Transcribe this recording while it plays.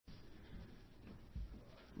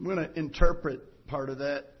I'm going to interpret part of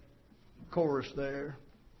that chorus there.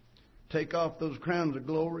 Take off those crowns of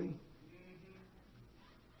glory.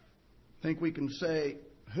 I think we can say,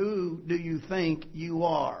 who do you think you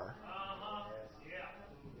are?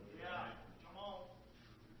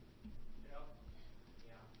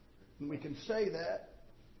 And we can say that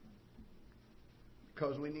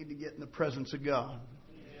because we need to get in the presence of God.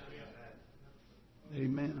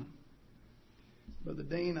 Amen. Brother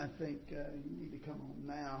Dean, I think you need to come on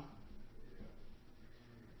now.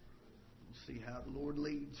 We'll see how the Lord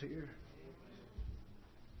leads here.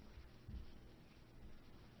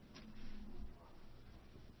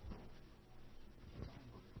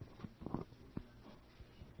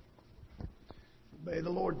 Obey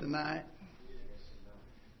the Lord tonight.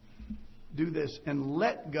 Do this and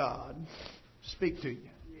let God speak to you.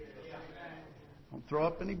 Don't throw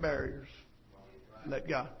up any barriers. Let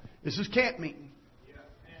God. This is camp meeting.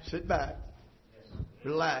 Sit back.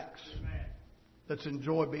 Relax. Let's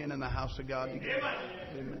enjoy being in the house of God together.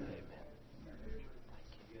 Amen.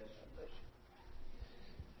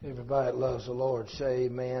 Everybody that loves the Lord, say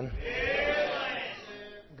amen.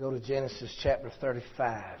 Go to Genesis chapter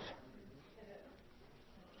 35.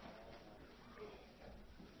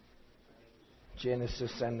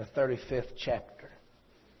 Genesis and the 35th chapter.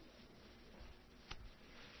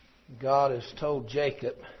 God has told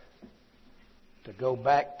Jacob to go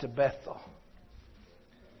back to Bethel.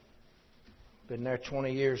 Been there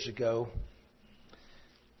 20 years ago.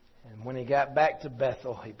 And when he got back to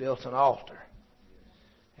Bethel, he built an altar.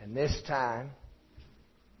 And this time,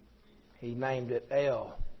 he named it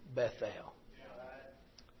El Bethel.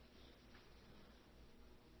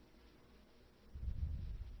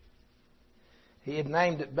 He had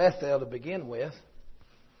named it Bethel to begin with.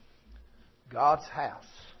 God's house.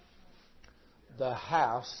 The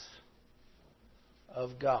house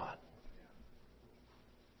of God.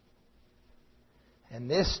 And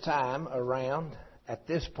this time around, at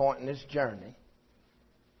this point in his journey,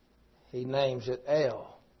 he names it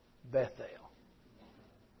El Bethel.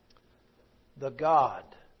 The God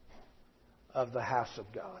of the house of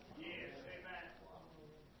God.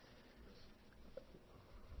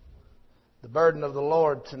 The burden of the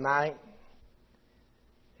Lord tonight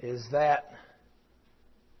is that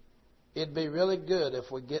it'd be really good if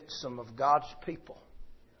we get some of God's people.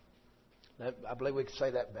 I believe we could say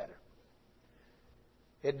that better.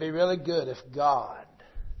 It'd be really good if God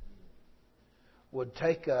would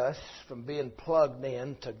take us from being plugged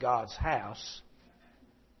in to God's house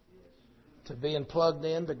to being plugged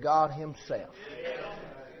in to God Himself.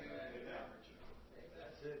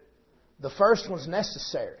 The first one's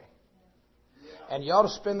necessary. And you ought to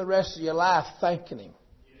spend the rest of your life thanking Him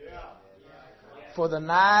for the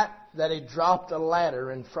night that He dropped a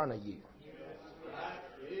ladder in front of you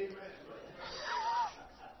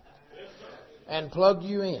and plugged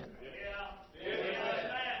you in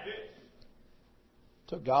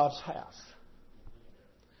to God's house.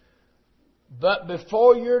 But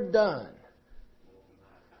before you're done,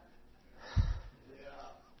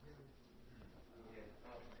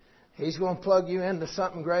 He's going to plug you into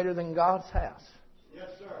something greater than God's house. Yes,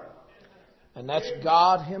 sir. And that's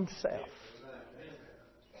God Himself.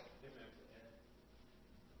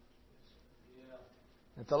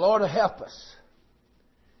 That the Lord will help us.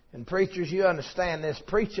 And preachers, you understand this.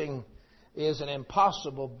 Preaching is an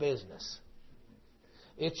impossible business.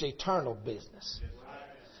 It's eternal business.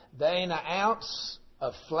 There ain't an ounce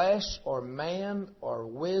of flesh or man or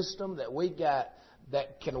wisdom that we got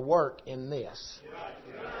that can work in this.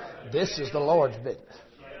 This is the Lord's business.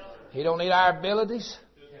 He don't need our abilities,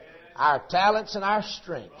 our talents, and our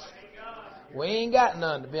strengths. We ain't got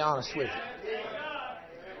none, to be honest with you.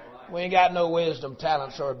 We ain't got no wisdom,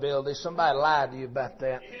 talents, or abilities. Somebody lied to you about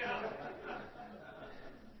that.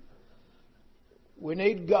 We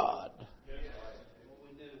need God.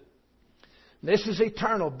 This is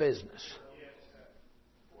eternal business.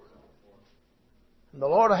 And the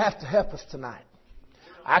Lord will have to help us tonight.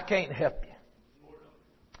 I can't help you.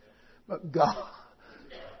 But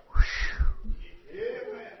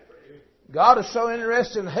God is so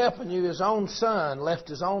interested in helping you, His own Son left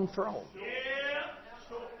His own throne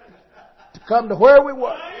to come to where we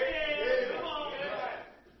were.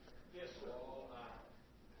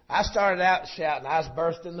 I started out shouting. I was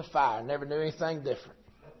birthed in the fire. Never knew anything different.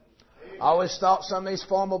 I always thought some of these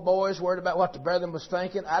formal boys worried about what the brethren was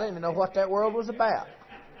thinking. I didn't even know what that world was about.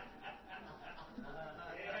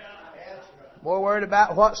 More worried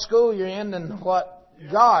about what school you're in than what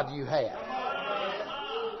God you have.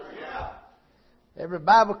 Every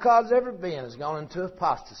Bible college ever been has gone into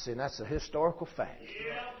apostasy, and that's a historical fact.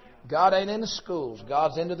 God ain't in the schools.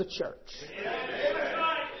 God's into the church.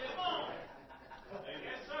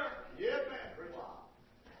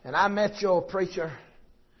 And I met your preacher.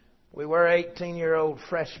 We were 18-year-old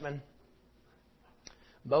freshmen.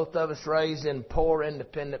 Both of us raised in poor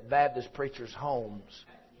independent Baptist preachers' homes.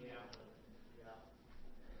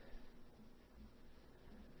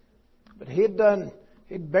 But he'd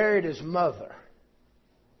buried his mother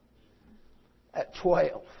at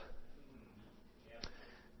 12.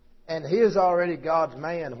 And he was already God's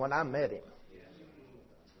man when I met him.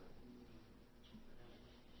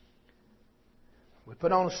 We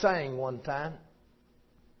put on a sing one time.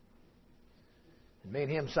 And me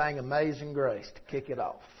and him sang Amazing Grace to kick it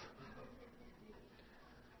off.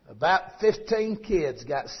 About 15 kids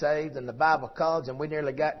got saved in the Bible college, and we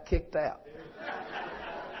nearly got kicked out.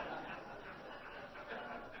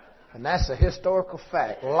 And that's a historical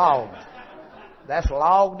fact, logged. That's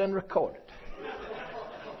logged and recorded.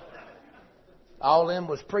 All them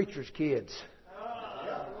was preachers' kids.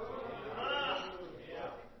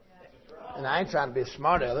 And I ain't trying to be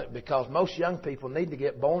smart at it, because most young people need to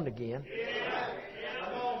get born again.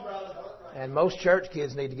 And most church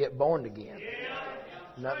kids need to get born again.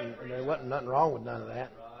 There wasn't nothing wrong with none of that.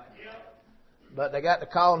 But they got to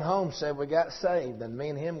calling home, said we got saved. And me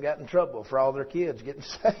and him got in trouble for all their kids getting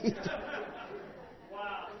saved.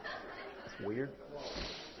 That's weird.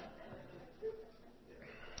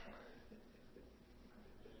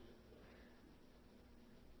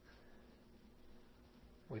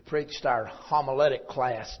 We preached our homiletic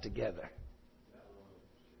class together.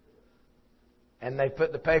 And they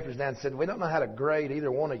put the papers down and said, we don't know how to grade either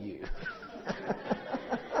one of you.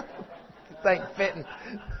 Think fitting.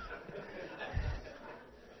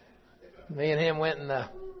 Me and him went in the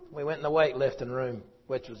weightlifting room,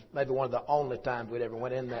 which was maybe one of the only times we'd ever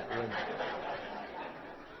went in that room.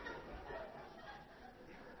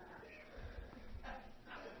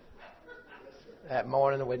 That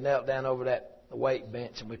morning we knelt down over that weight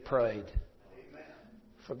bench and we prayed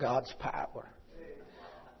for God's power.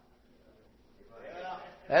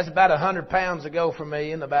 That's about 100 pounds ago for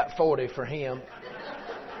me and about 40 for him.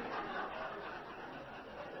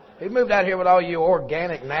 He moved out here with all you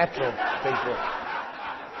organic, natural people.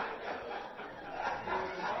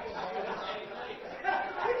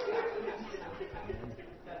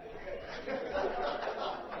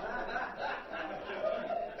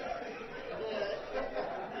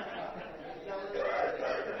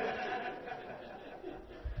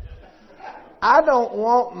 I don't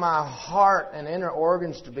want my heart and inner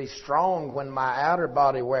organs to be strong when my outer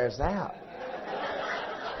body wears out.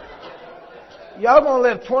 Y'all going to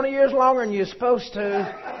live 20 years longer than you're supposed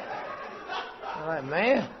to. I'm like,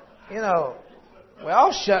 man, we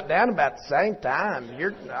all shut down about the same time.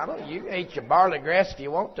 You can eat your barley grass if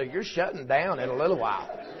you want to. You're shutting down in a little while.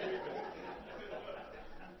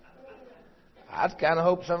 I'd kind of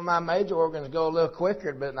hope some of my major organs go a little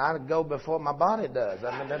quicker, but I'd go before my body does.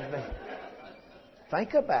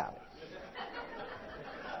 Think about it.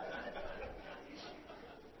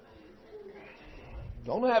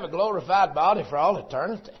 Don't have a glorified body for all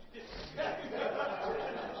eternity.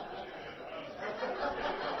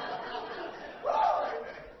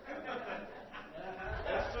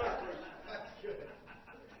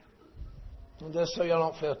 And just so y'all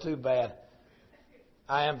don't feel too bad,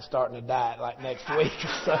 I am starting to diet like next week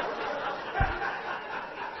or so.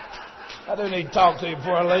 I do need to talk to you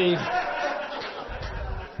before I leave.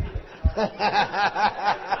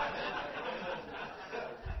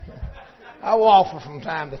 I waffle from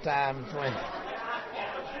time to time.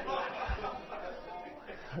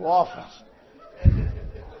 Waffles.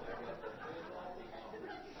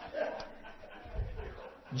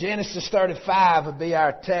 Genesis 35 would be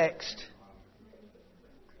our text.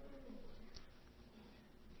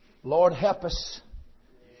 Lord, help us,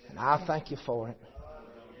 and I thank you for it.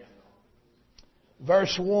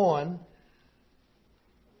 Verse 1.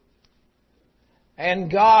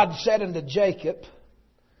 And God said unto Jacob,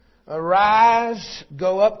 arise,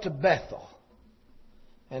 go up to Bethel,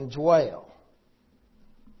 and dwell.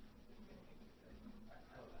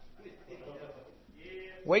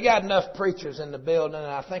 We got enough preachers in the building, and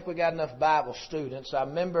I think we got enough Bible students. I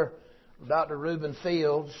remember Dr. Reuben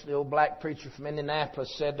Fields, the old black preacher from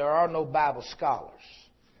Indianapolis, said there are no Bible scholars,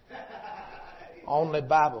 only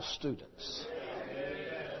Bible students.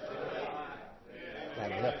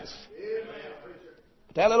 That'll help us.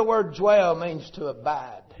 That little word dwell means to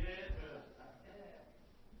abide.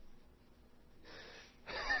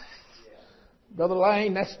 Brother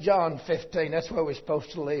Lane, that's John 15. That's where we're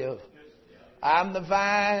supposed to live. I'm the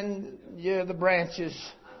vine, you're the branches.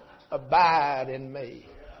 Abide in me.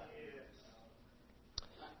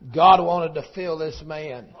 God wanted to fill this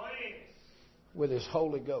man with His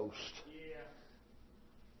Holy Ghost.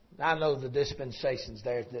 I know the dispensations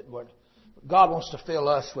there that God wants to fill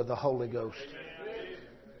us with the Holy Ghost.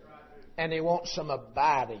 And He wants some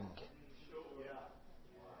abiding,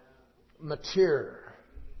 mature,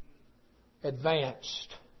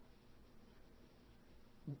 advanced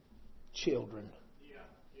children.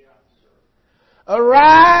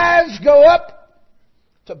 Arise, go up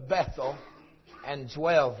to Bethel and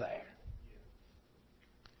dwell there.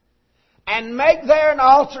 And make there an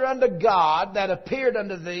altar unto God that appeared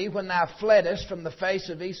unto thee when thou fleddest from the face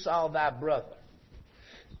of Esau thy brother.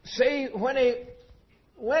 See, when he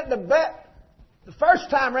went to the first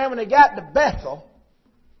time around when he got to Bethel,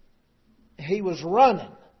 he was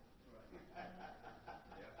running.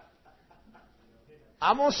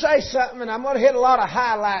 I'm going to say something, and I'm going to hit a lot of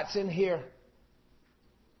highlights in here.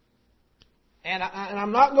 And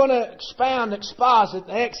I'm not going to expound, exposit,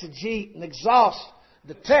 exegete, and exhaust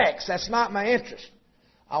the text. That's not my interest.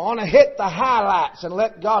 I want to hit the highlights and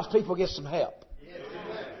let God's people get some help.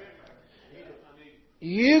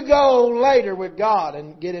 You go later with God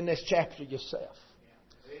and get in this chapter yourself.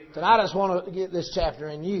 Tonight I just want to get this chapter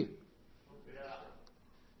in you.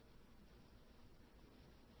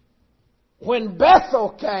 When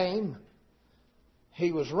Bethel came,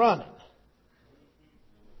 he was running.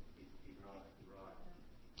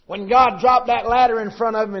 When God dropped that ladder in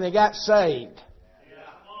front of him and he got saved.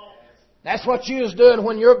 That's what you was doing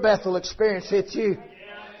when your Bethel experience hit you.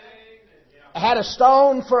 I had a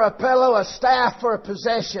stone for a pillow, a staff for a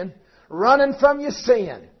possession, running from your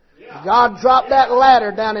sin. God dropped that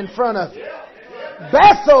ladder down in front of you.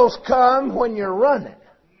 Bethels come when you're running.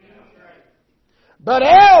 But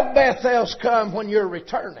El Bethels come when you're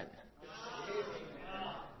returning.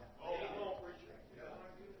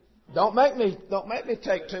 Don't make me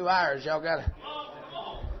take 2 hours. Y'all got to.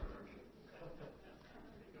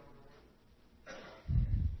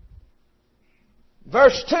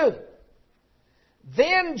 Verse 2.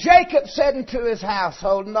 Then Jacob said unto his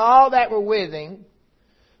household and all that were with him,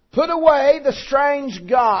 put away the strange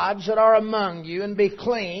gods that are among you, and be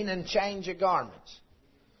clean, and change your garments.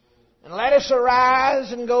 And let us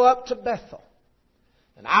arise and go up to Bethel.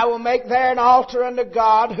 And I will make there an altar unto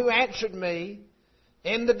God, who answered me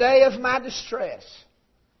in the day of my distress,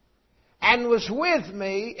 and was with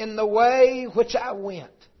me in the way which I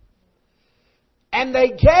went. And they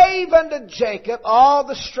gave unto Jacob all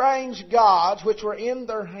the strange gods which were in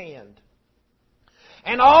their hand,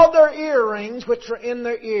 and all their earrings which were in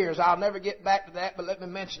their ears. I'll never get back to that, but let me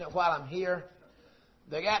mention it while I'm here.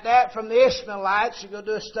 They got that from the Ishmaelites. You go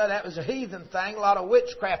do a study. That was a heathen thing. A lot of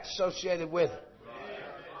witchcraft associated with it.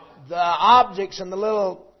 The objects and the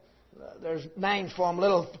little, there's names for them,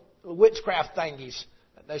 little witchcraft thingies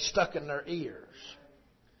that they stuck in their ears.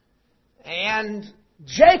 And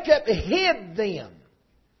Jacob hid them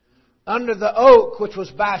under the oak which was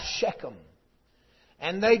by Shechem.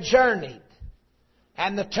 And they journeyed.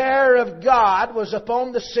 And the terror of God was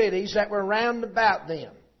upon the cities that were round about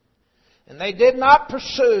them. And they did not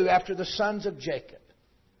pursue after the sons of Jacob.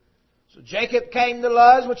 So Jacob came to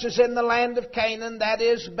Luz, which is in the land of Canaan, that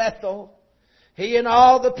is Bethel, he and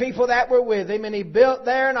all the people that were with him, and he built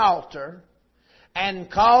there an altar and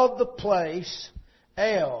called the place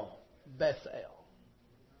El Bethel.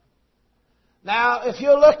 Now, if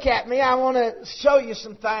you'll look at me, I want to show you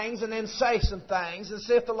some things and then say some things and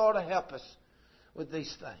see if the Lord will help us with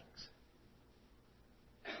these things.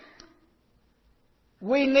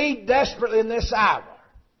 We need desperately in this hour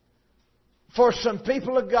for some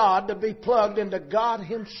people of God to be plugged into God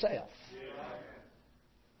Himself.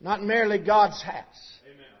 Not merely God's house.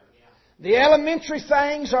 The elementary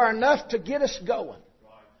things are enough to get us going,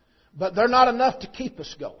 but they're not enough to keep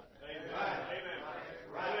us going.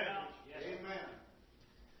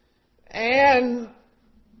 And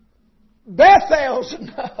Bethel's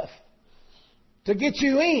enough to get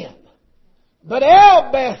you in. But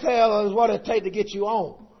El Bethel is what it takes to get you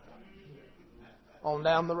on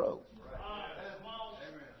down the road.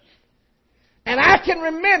 And I can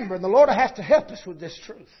remember, and the Lord will have to help us with this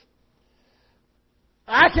truth.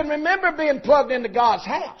 I can remember being plugged into God's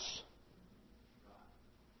house.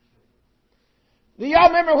 Do y'all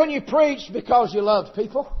remember when you preached because you loved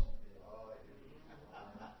people?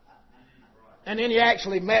 And then you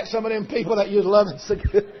actually met some of them people that you was loving so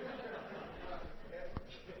good.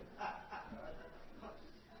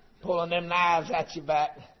 Pulling them knives at your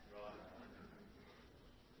back.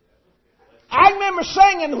 I remember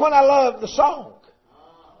singing when I loved the song.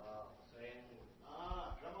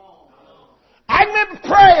 I remember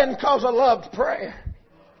praying because I loved prayer.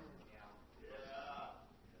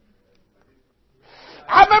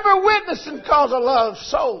 I remember witnessing because I loved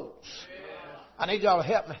souls. I need y'all to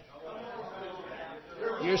help me.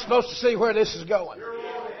 You're supposed to see where this is going.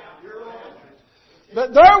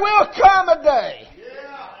 But there will come a day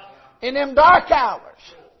in them dark hours,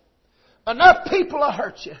 enough people will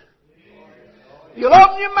hurt you. You'll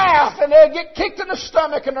open your mouth and they'll get kicked in the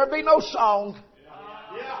stomach and there'll be no song.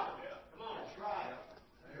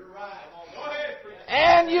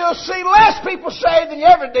 And you'll see less people saved than you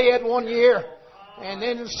ever did one year. And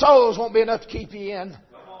then the souls won't be enough to keep you in.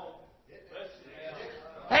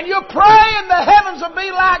 And you'll pray and the heavens will be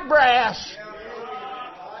like brass.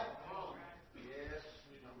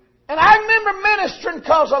 And I remember ministering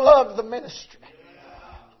because I loved the ministry.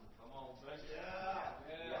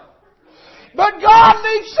 But God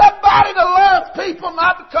needs somebody to love people,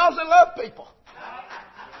 not because they love people,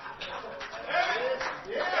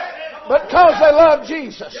 but because they love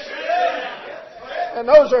Jesus. And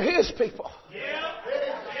those are His people.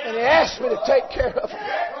 And He asked me to take care of them.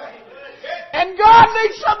 And God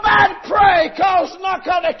needs somebody to pray, not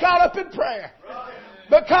because they're caught up in prayer,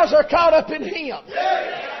 but because they're caught up in Him.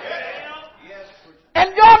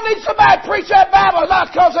 And God needs somebody to preach that Bible,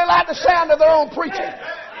 not because they like the sound of their own preaching.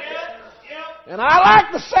 And I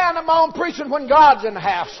like the sound of my own preaching when God's in the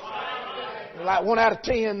house. Like 1 out of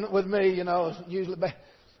 10 with me, usually bad.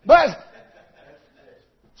 But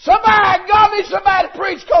God needs somebody to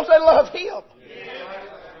preach because they love Him.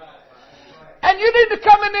 And you need to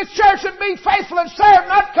come in this church and be faithful and serve,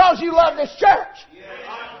 not because you love this church,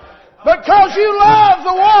 but because you love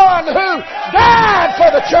the one who died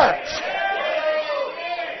for the church.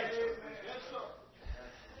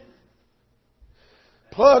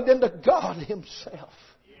 Plugged into God Himself.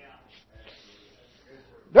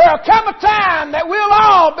 There'll come a time that we'll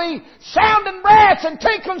all be sounding brass and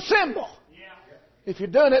tinkling cymbal if you're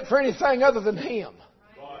doing it for anything other than Him.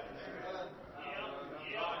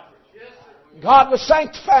 God was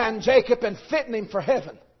sanctifying Jacob and fitting him for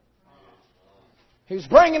heaven. He was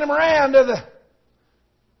bringing him around to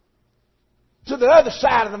the other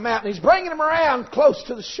side of the mountain. He's bringing him around close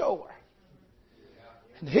to the shore.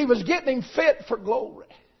 And He was getting him fit for glory.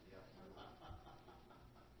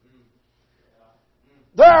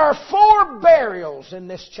 There are 4 burials in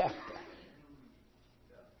this chapter.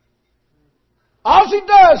 All He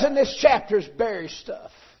does in this chapter is bury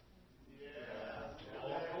stuff.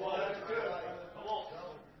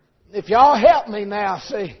 If y'all help me now,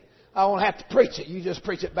 see, I won't have to preach it. You just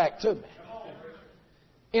preach it back to me.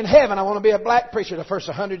 In heaven, I want to be a black preacher the first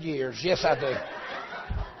 100 years. Yes, I do.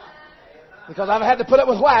 Because I've had to put up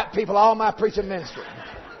with white people all my preaching ministry.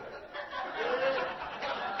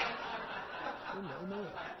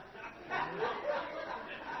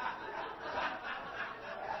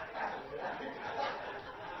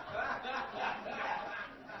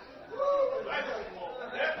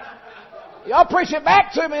 Y'all preach it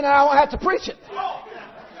back to me and I won't have to preach it.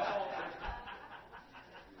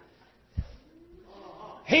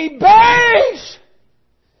 He buries,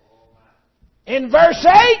 in verse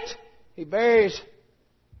 8, He buries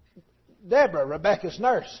Deborah, Rebecca's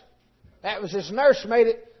nurse. That was his nursemaid.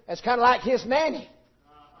 That's kind of like his nanny.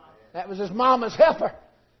 That was his mama's helper.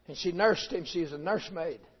 And she nursed him. She was a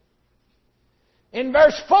nursemaid. In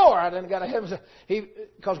verse 4, I didn't got a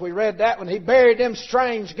because we read that when He buried them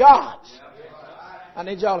strange gods. I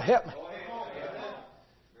need y'all to help me.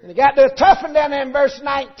 And He got to a tough one down there in verse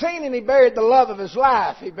 19, and He buried the love of his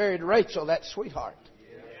life. He buried Rachel, that sweetheart.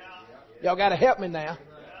 Y'all got to help me now.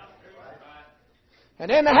 And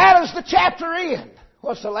then how does the chapter end?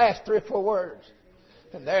 What's the last 3 or 4 words?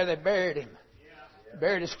 And there they buried him.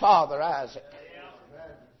 Buried his father, Isaac.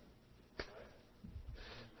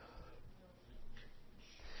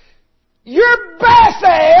 You're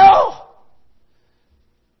Bethel.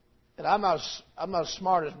 And I'm not as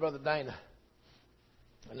smart as Brother Dana.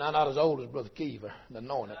 And I'm not as old as Brother Keever, the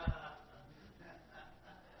anointed.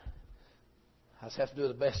 I just have to do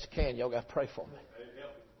the best I can. Y'all got to pray for me.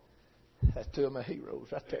 That's 2 of my heroes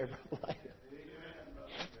right there, Brother Lane.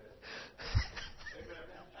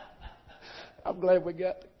 I'm glad we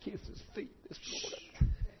got to kiss his feet this morning.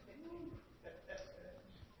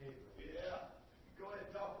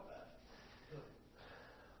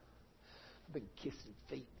 I've been kissing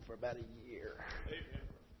feet for about a year.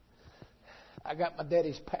 I got my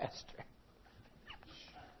daddy's pastor.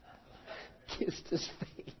 Kissed his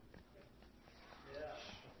feet.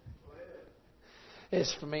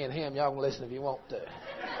 It's for me and him. Y'all can listen if you want to.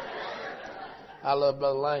 I love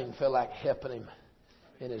Brother Lane. Feel like helping him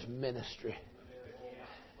in his ministry.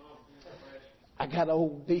 I got an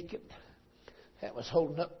old deacon that was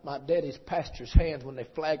holding up my daddy's pastor's hand when they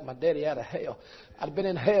flagged my daddy out of hell. I'd have been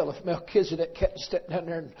in hell if Melchizedek kept stepping down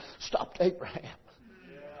there and stopped Abraham.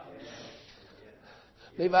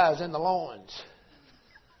 Levi was in the loins.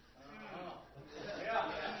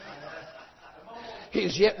 He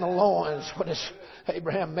was yet in the loins when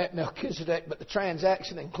Abraham met Melchizedek, but the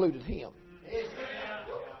transaction included him.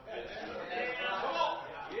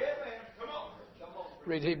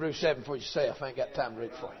 Read Hebrews 7 for yourself. I ain't got time to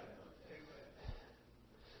read it for you.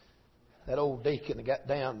 That old deacon got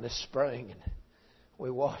down this spring and we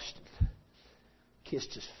washed him,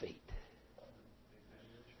 kissed his feet.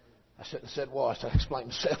 I shouldn't have said washed. I explained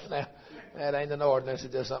myself now. That ain't an ordinance.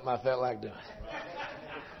 It's just something I felt like doing.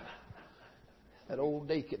 That old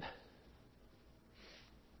deacon.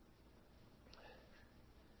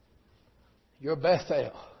 Your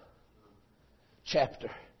Bethel chapter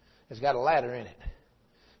has got a ladder in it.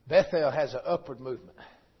 Bethel has an upward movement.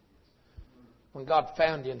 When God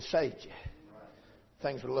found you and saved you,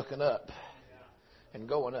 things were looking up and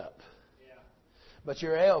going up. But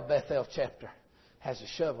your El Bethel chapter has a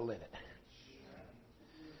shovel in it.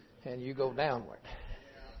 And you go downward.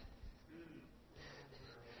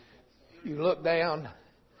 You look down.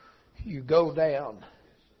 You go down.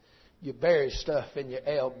 You bury stuff in your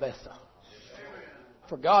El Bethel.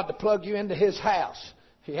 For God to plug you into His house,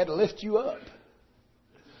 He had to lift you up.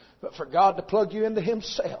 But for God to plug you into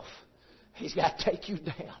Himself, He's got to take you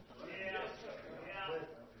down.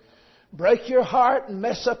 Break your heart and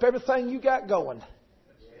mess up everything you got going.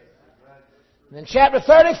 And in chapter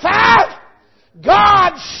 35,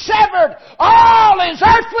 God severed all His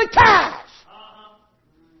earthly ties.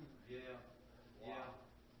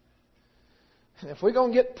 And if we're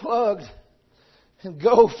going to get plugged and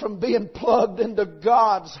go from being plugged into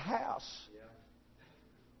God's house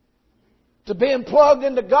to being plugged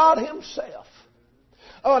into God Himself.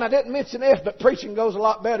 Oh, and I didn't mention this, but preaching goes a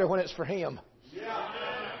lot better when it's for Him.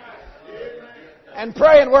 And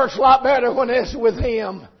praying works a lot better when it's with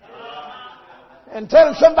Him. And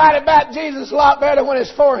telling somebody about Jesus is a lot better when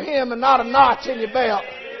it's for Him and not a notch in your belt.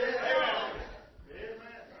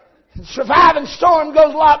 And surviving storm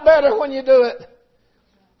goes a lot better when you do it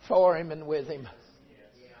for Him and with Him.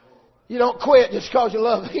 You don't quit just because you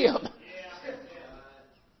love Him.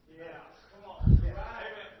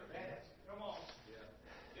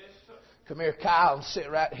 Come here, Kyle, and sit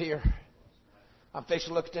right here. I'm fixing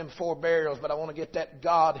to look at them 4 burials, but I want to get that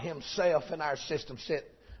God Himself in our system. Sit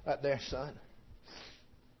right there, son.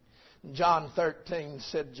 John 13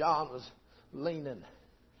 said John was leaning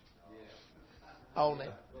on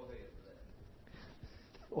Him.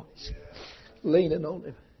 Leaning on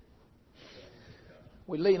Him.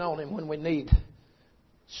 We lean on Him when we need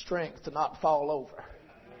strength to not fall over.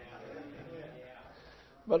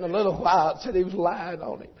 But in a little while it said He was lying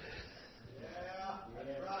on Him.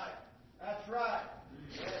 That's right.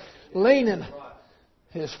 Leaning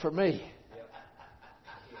is for me.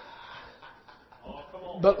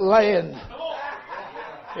 But laying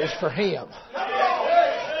is for Him.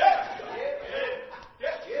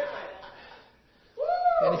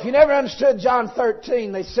 And if you never understood John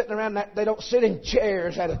 13, they sitting around that, they don't sit in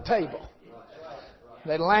chairs at a table.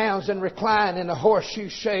 They lounge and recline in a horseshoe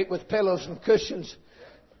shape with pillows and cushions.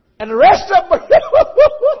 And the rest of them are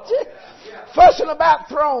fussing about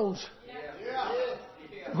thrones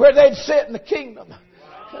where they'd sit in the kingdom.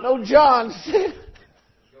 And old John said,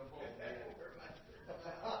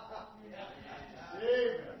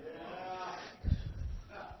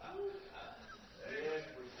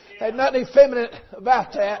 ain't nothing effeminate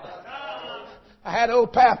about that. I had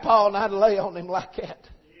old Papa and I'd lay on him like that.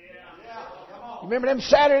 You remember them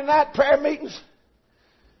Saturday night prayer meetings?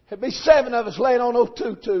 There'd be 7 of us laying on old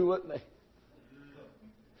Tutu, wouldn't they?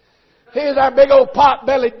 Here's our big old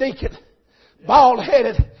pot-bellied deacon,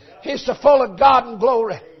 bald-headed. He's so full of God and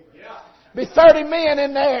glory. Be 30 men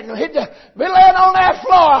in there, and he'd just be laying on that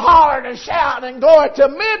floor hollering and shouting and glory till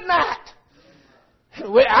midnight.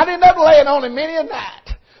 I'd end up laying on him many a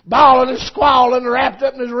night, bawling and squalling, wrapped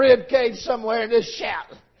up in his rib cage somewhere and just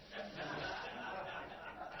shouting.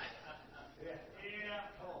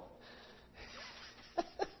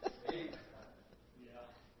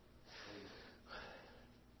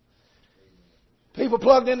 People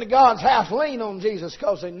plugged into God's house lean on Jesus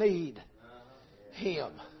because they need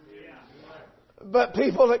Him. But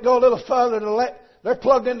people that go a little further, they're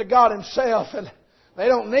plugged into God Himself and they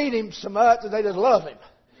don't need Him so much, they just love Him.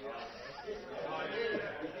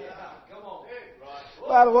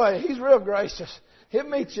 By the way, He's real gracious. He'll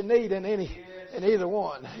meet your need in either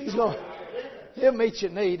one. He'll meet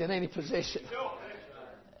your need in any position.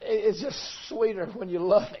 It's just sweeter when you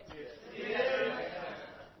love Him.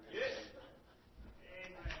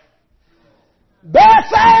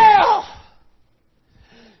 Bethel!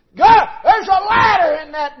 God, there's a ladder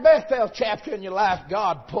in that Bethel chapter in your life.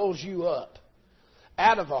 God pulls you up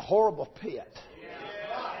out of a horrible pit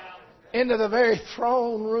into the very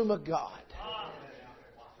throne room of God.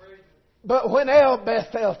 But when El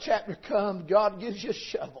Bethel chapter comes, God gives you a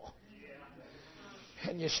shovel.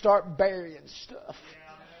 And you start burying stuff.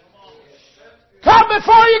 Come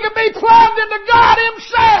before you can be plugged into God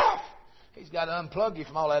Himself. He's got to unplug you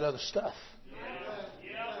from all that other stuff.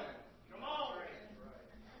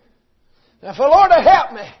 Now, for the Lord to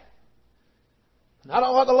help me, and I don't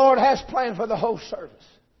know what the Lord has planned for the whole service.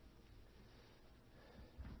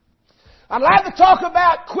 I'd like to talk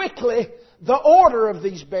about quickly the order of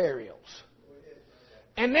these burials.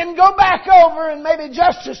 And then go back over and maybe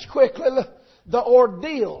just as quickly the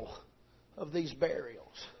ordeal of these burials.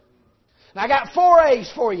 Now I got 4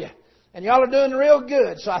 A's for you. And y'all are doing real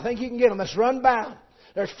good, so I think you can get them. Let's run by them.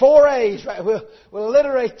 There's 4 A's. We'll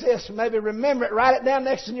alliterate this and maybe remember it. Write it down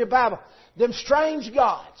next in your Bible. Them strange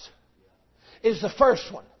gods is the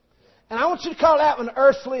first one. And I want you to call that one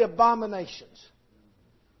earthly abominations.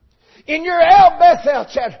 In your El Bethel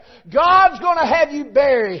chapter, God's going to have you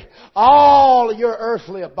bury all of your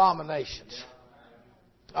earthly abominations.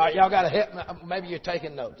 All right, y'all got to help me. Maybe you're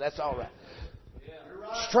taking notes. That's all right.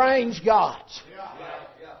 Strange gods.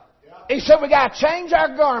 He said we got to change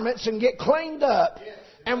our garments and get cleaned up.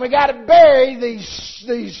 And we got to bury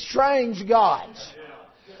these strange gods.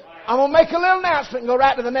 I'm going to make a little announcement and go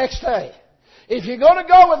right to the next day. If you're going to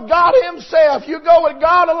go with God Himself, you go with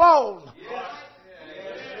God alone.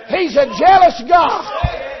 He's a jealous God.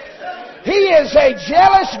 He is a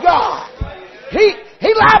jealous God.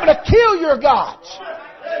 He's liable to kill your gods.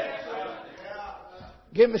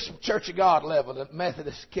 Give me some Church of God level. The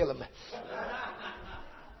Methodists killing me.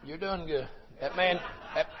 You're doing good. That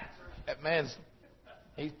man's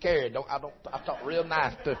he's carried. I talk real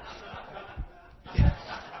nice to.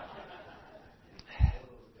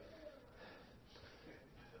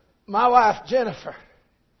 My wife Jennifer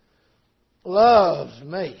loves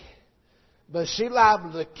me, but she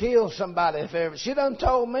liable to kill somebody if ever. She done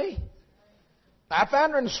told me. I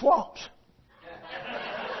found her in the swamps.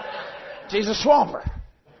 She's a swamper.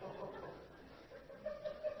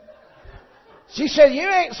 She said, you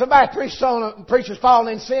ain't somebody preachers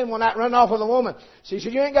falling in sin one night running off with a woman. She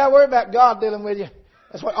said, you ain't got to worry about God dealing with you.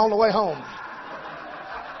 That's what on the way home.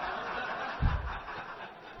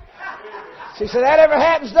 She said, that ever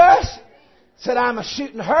happens to us? Said, I'm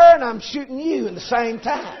shooting her and I'm shooting you at the same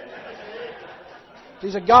time.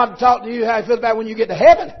 She said, God talk to you how you feel about when you get to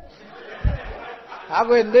heaven. I'll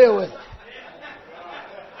go ahead and deal with it.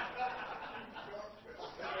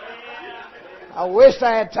 I wish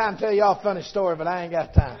I had time to tell y'all a funny story, but I ain't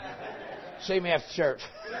got time. See me after church.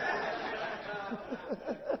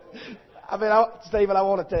 Stephen, I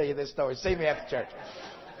want to tell you this story. See me after church.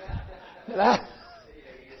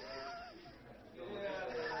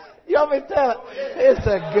 You want me to tell it? It's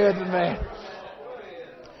a good man.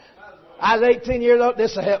 I was 18 years old.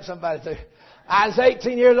 This will help somebody too. I was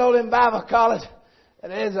 18 years old in Bible college,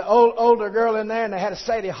 and there's an older girl in there, and they had a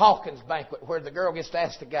Sadie Hawkins banquet where the girl gets to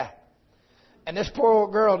ask the guy. And this poor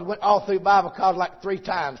old girl went all through Bible college like 3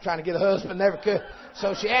 times trying to get a husband, never could.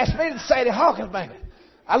 So she asked me to Sadie Hawkins banquet.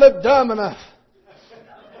 I looked dumb enough.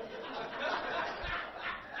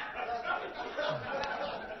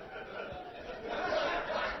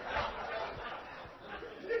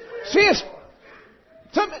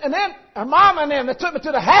 Took me, and then her mom and them, they took me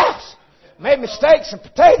to the house, made me steaks and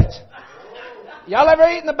potatoes. Y'all ever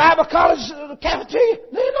eat in the Bible college cafeteria?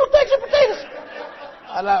 There ain't no steaks and potatoes.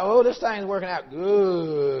 I was like, oh, this thing's working out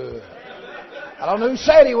good. I don't know who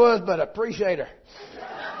Sadie was, but I appreciate her.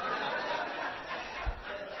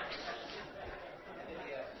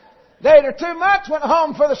 Later 2 months, went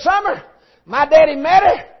home for the summer. My daddy met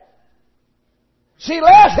her. She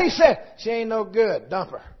left. He said, she ain't no good.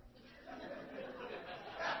 Dump her.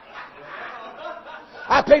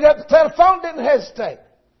 I picked up the telephone, didn't hesitate.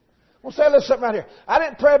 I'll say a little something right here. I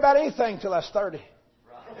didn't pray about anything until I was 30.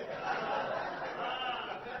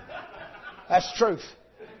 That's the truth.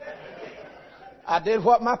 I did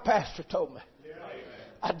what my pastor told me.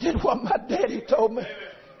 I did what my daddy told me.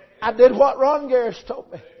 I did what Ron Garris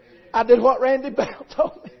told me. I did what Randy Bell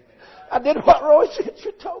told me. I did what Roy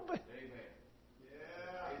Sitcher told me.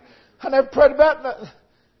 I never prayed about nothing.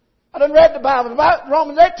 I didn't read the Bible.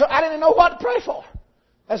 Romans 8, I didn't even know what to pray for.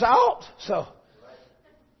 As I ought. So,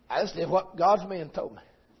 I just did what God's men told me.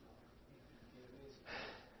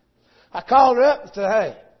 I called her up and said,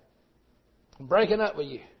 hey, I'm breaking up with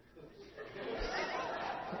you.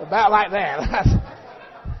 About like that.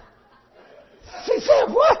 She said,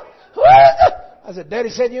 what? What is it? I said, Daddy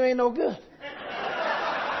said you ain't no good.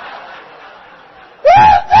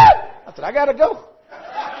 I said, I got to go.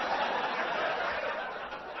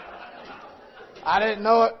 I didn't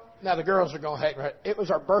know it. Now the girls are going to hate me. It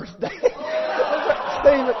was our birthday.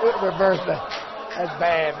 Stephen Whitmer birthday. That's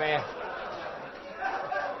bad, man.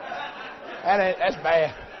 That's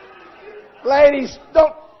bad. Ladies,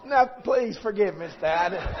 don't, now please forgive me,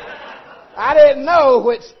 Dad. I didn't know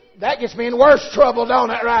which, that gets me in worse trouble, don't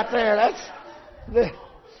it, right there?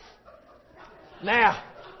 Now,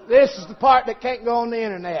 this is the part that can't go on the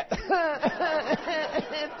internet. Every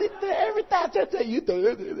time I tell you,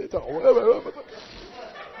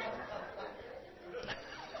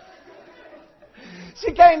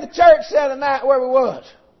 she came to church the other night where we was.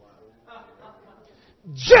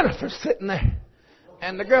 Jennifer's sitting there.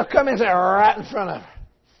 And the girl come in there right in front of her.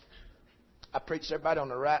 I preached everybody on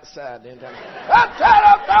the right side the entire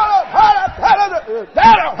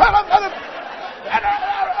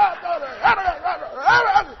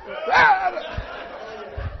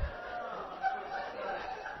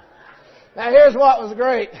Now here's what was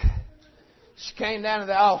great. She came down to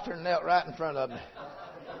the altar and knelt right in front of me.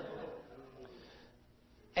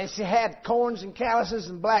 And she had corns and calluses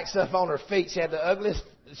and black stuff on her feet. She had the ugliest.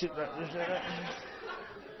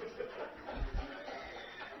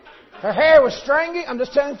 Her hair was stringy. I'm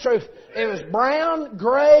just telling the truth. It was brown,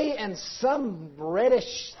 gray, and some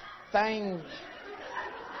reddish thing.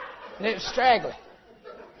 And it was straggly.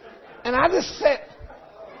 And I just sat.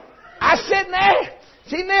 I sitting there.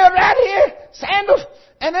 She knelt right here. Sandals.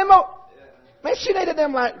 And them. Man, she needed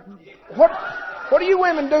them like. What do you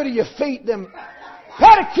women do to your feet? Them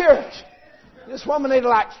pedicures. This woman needed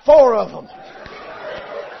like 4 of them.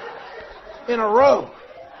 In a row.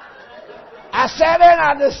 I sat there and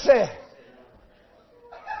I just said,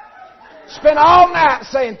 spent all night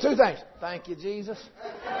saying 2 things. Thank you, Jesus.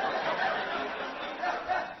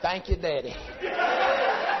 Thank you, Daddy.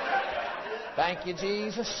 Thank you,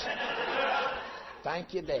 Jesus.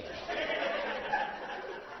 Thank you, Daddy.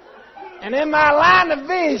 And in my line of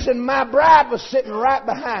vision, my bride was sitting right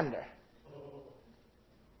behind her.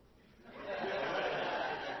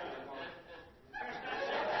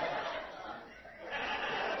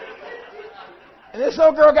 And this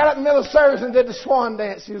old girl got up in the middle of service and did the swan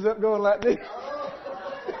dance. She was up going like this.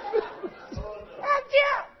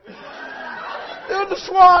 Doing the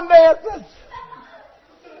swan dance.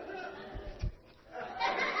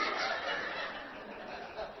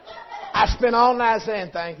 I spent all night saying,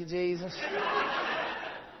 thank you, Jesus.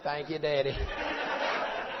 Thank you, Daddy.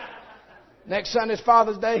 Next Sunday's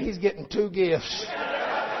Father's Day, he's getting 2 gifts.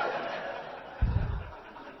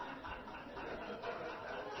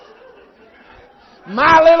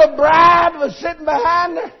 My little bride was sitting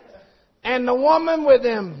behind her, and the woman with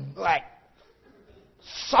them, like,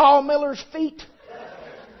 sawmiller's feet.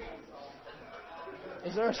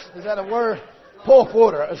 Is that a word? Pork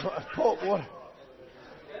water. Pork water.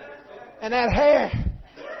 And that hair.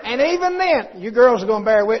 And even then, you girls are going to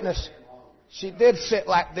bear witness, she did sit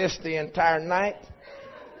like this the entire night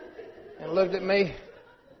and looked at me.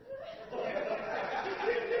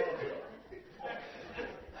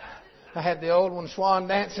 I had the old one swan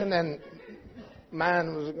dancing, and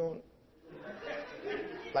mine was going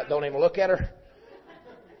like, don't even look at her.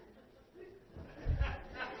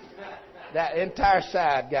 That entire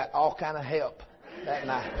side got all kind of help that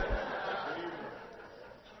night.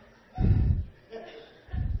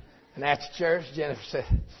 And after church, Jennifer said,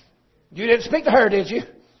 you didn't speak to her, did you?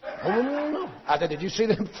 Oh, no. I said, did you see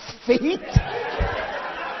them feet?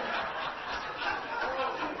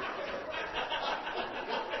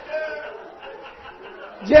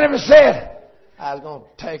 Jennifer said, I was going to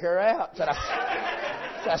take her out. Said,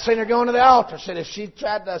 I seen her going to the altar. Said, if she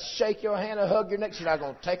tried to shake your hand or hug your neck, said, I was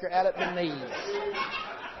going to take her out at the knees.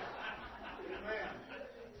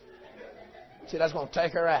 Said, I was going to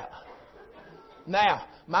take her out. Now,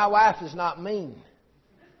 my wife is not mean.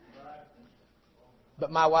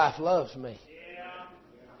 But my wife loves me.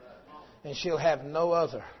 And she'll have no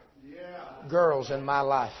other girls in my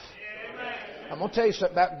life. I'm going to tell you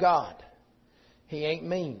something about God. He ain't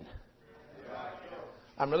mean.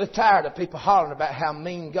 I'm really tired of people hollering about how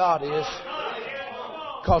mean God is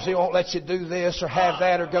because He won't let you do this or have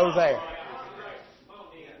that or go there.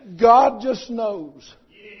 God just knows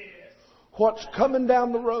what's coming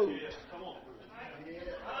down the road.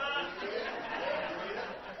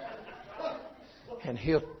 And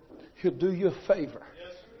He'll do you a favor.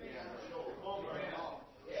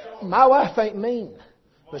 My wife ain't mean,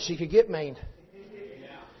 but she could get mean.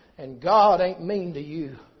 And God ain't mean to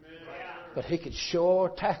you, but He could sure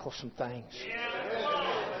tackle some things.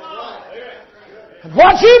 And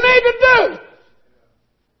what you need to do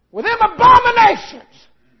with them abominations,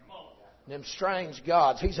 them strange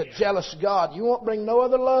gods, He's a jealous God. You won't bring no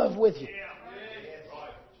other love with you.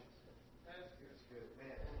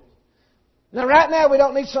 Now, right now, we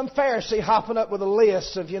don't need some Pharisee hopping up with a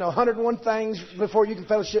list of, 101 things before you can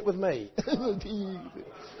fellowship with me.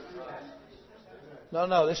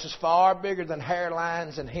 No, this is far bigger than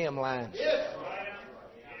hairlines and hemlines.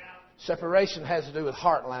 Separation has to do with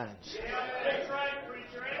heart lines.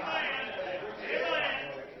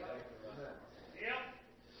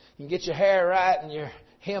 You can get your hair right and your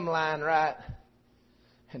hemline right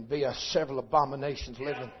and be several abominations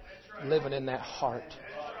living in that heart.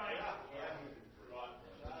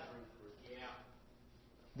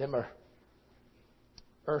 Them are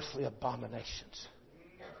earthly abominations.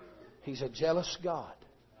 He's a jealous God.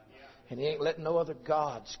 And He ain't letting no other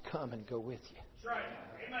gods come and go with you.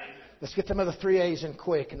 Let's get them other 3 A's in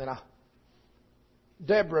quick, and then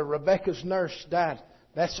Deborah, Rebecca's nurse, died.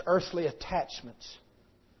 That's earthly attachments.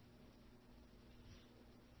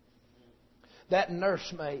 That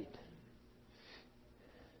nursemaid,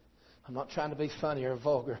 I'm not trying to be funny or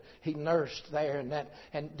vulgar. He nursed there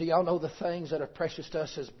and do y'all know the things that are precious to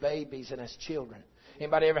us as babies and as children?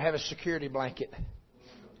 Anybody ever have a security blanket?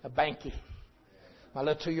 A banky? My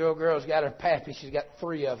little 2-year-old girl's got her pappy. She's got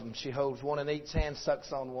 3 of them. She holds one in each hand,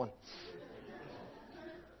 sucks on one.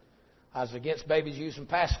 I was against babies using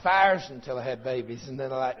pacifiers until I had babies. And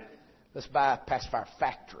then let's buy a pacifier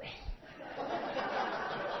factory.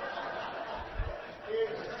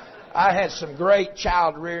 I had some great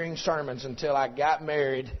child-rearing sermons until I got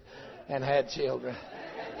married and had children.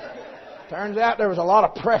 Turns out there was a lot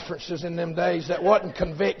of preferences in them days that wasn't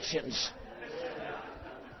convictions.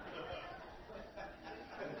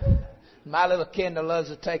 My little Kendall loves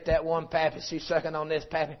to take that one pappy. She's sucking on this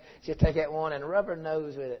pappy. She'll take that one and rub her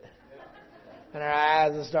nose with it. And her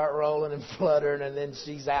eyes will start rolling and fluttering, and then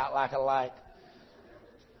she's out like a light.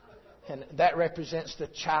 And that represents the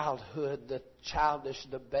childhood, the childish,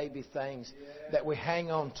 the baby things that we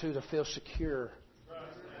hang on to feel secure.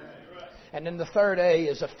 And then the 3rd A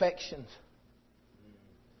is affections.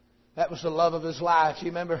 That was the love of his life. You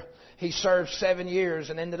remember, he served 7 years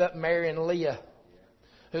and ended up marrying Leah,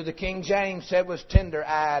 who the King James said was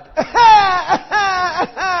tender-eyed.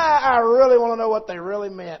 I really want to know what they really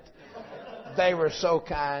meant. They were so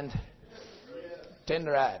kind.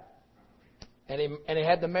 Tender-eyed. And he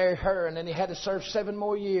had to marry her, and then he had to serve 7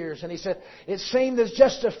 more years. And he said, it seemed as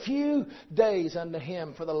just a few days unto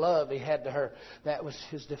him for the love he had to her. That was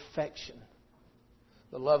his defection,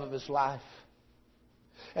 the love of his life.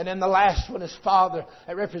 And then the last one is father.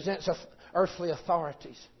 It represents earthly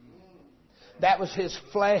authorities. That was his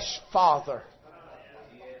flesh father.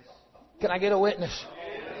 Can I get a witness?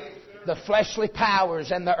 The fleshly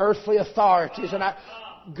powers and the earthly authorities. And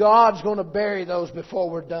God's going to bury those before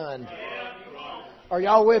we're done. Are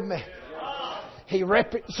y'all with me?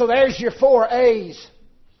 So there's your 4 A's.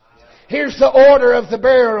 Here's the order of the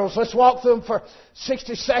burials. Let's walk through them for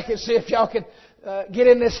 60 seconds. See if y'all can get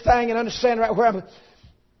in this thing and understand right where I'm.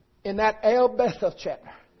 In that El Bethel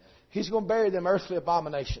chapter, He's going to bury them earthly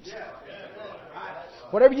abominations.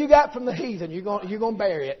 Whatever you got from the heathen, you're going to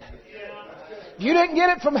bury it. If you didn't get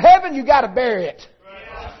it from heaven, you got to bury it.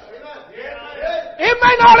 It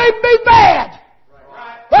may not even be bad.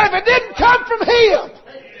 But if it didn't come from Him,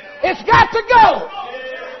 it's got to go.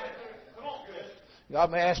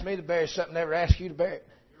 God may ask me to bury something, never ask you to bury it.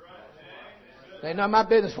 It ain't none of my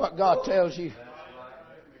business what God tells you.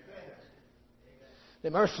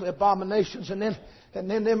 Them earthly abominations and then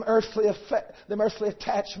them earthly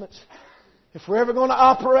attachments. If we're ever going to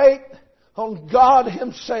operate on God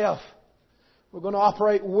Himself, we're going to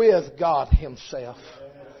operate with God Himself.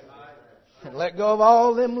 And let go of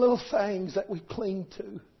all them little things that we cling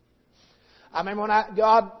to. I remember when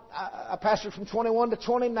I pastored from 21 to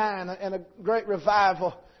 29 in a great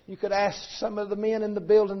revival. You could ask some of the men in the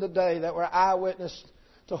building today that were eyewitness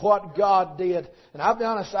to what God did. And I'll be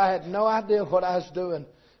honest, I had no idea what I was doing.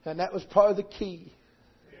 And that was part of the key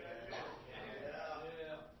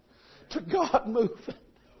to God moving.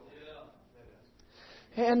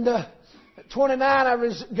 And at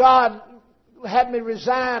 29, God had me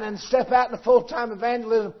resign and step out into full-time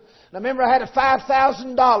evangelism. And I remember I had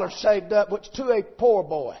 $5,000 saved up, which to a poor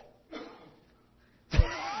boy.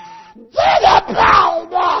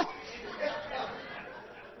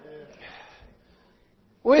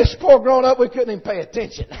 We was poor growing up, we couldn't even pay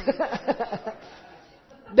attention.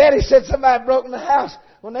 Daddy said somebody had broken the house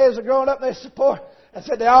when they was growing up. They said, poor. I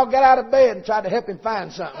said they all got out of bed and tried to help him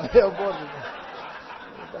find something.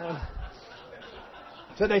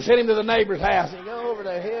 So they sent him to the neighbor's house. He go over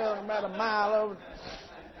the hill about a mile over.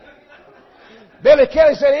 Billy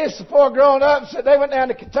Kelly said he was so poor growing up. Said they went down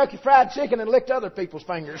to Kentucky Fried Chicken and licked other people's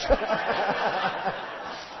fingers. So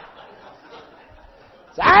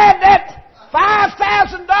I had that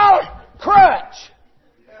 $5,000 crutch.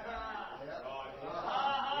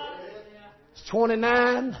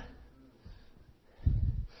 29.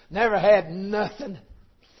 Never had nothing.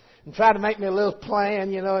 And tried to make me a little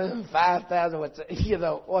plan, 5,000. What's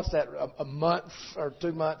that? A month or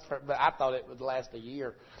 2 months? But I thought it would last a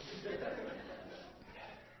year.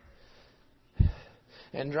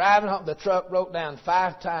 And driving home, the truck broke down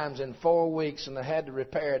 5 times in 4 weeks, and I had to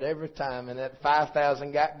repair it every time. And that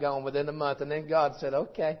 5,000 got gone within a month. And then God said,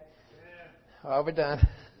 "Okay, are we done?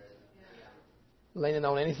 Leaning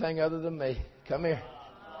on anything other than me. Come here.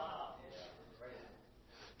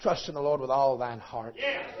 Trust in the Lord with all thine heart,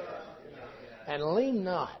 and lean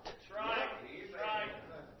not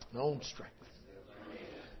on own strength."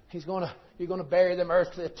 You're going to bury them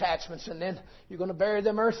earthly attachments, and then you're going to bury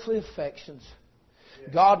them earthly affections.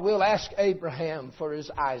 God will ask Abraham for his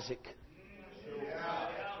Isaac.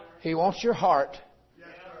 He wants your heart,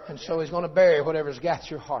 and so He's going to bury whatever's got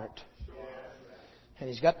your heart. And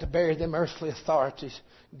He's got to bury them earthly authorities.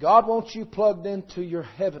 God wants you plugged into your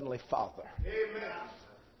Heavenly Father.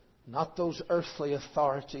 Not those earthly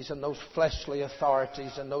authorities and those fleshly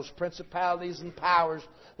authorities and those principalities and powers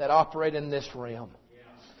that operate in this realm.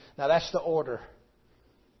 Now that's the order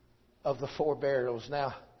of the 4 burials.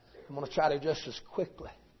 Now I'm going to try to just as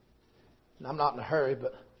quickly, and I'm not in a hurry,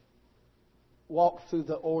 but walk through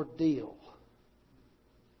the ordeal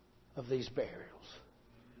of these burials.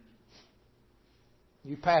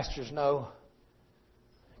 You pastors know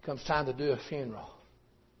it comes time to do a funeral.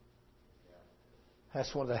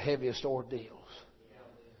 That's one of the heaviest ordeals.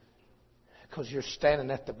 Because you're standing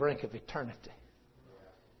at the brink of eternity.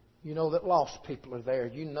 You know that lost people are there.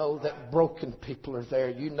 You know that broken people are there.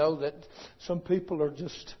 You know that some people are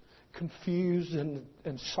just confused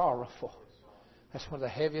and sorrowful. That's one of the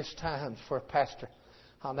heaviest times for a pastor.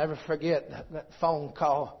 I'll never forget that phone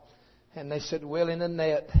call. And they said, "Willie and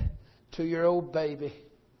Annette, 2-year-old baby,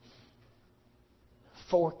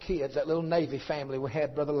 4 kids, that little Navy family we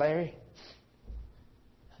had, Brother Larry,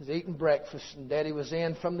 was eating breakfast, and Daddy was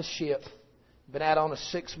in from the ship. Been out on a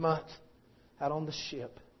 6 month, out on the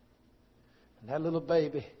ship. And that little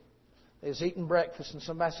baby, they was eating breakfast, and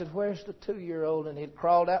somebody said, "Where's the 2-year-old?" And he'd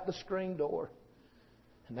crawled out the screen door.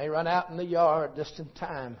 And they run out in the yard just in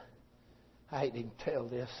time. I hate to even tell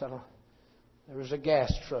this. There was a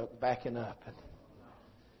gas truck backing up.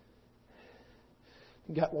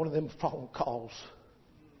 And got one of them phone calls.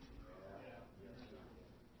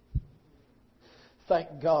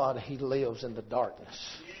 Thank God He lives in the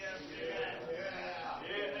darkness.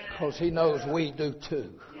 Because He knows we do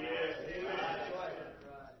too.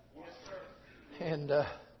 And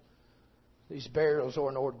these burials are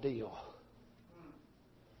an ordeal.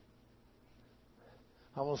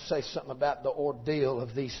 I want to say something about the ordeal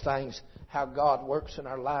of these things, how God works in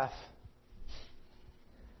our life.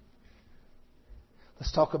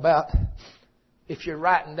 Let's talk about, if you're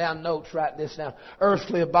writing down notes, write this down.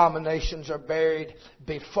 Earthly abominations are buried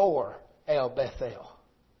before El Bethel.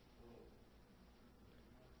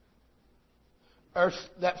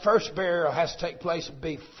 That first burial has to take place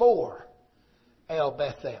before El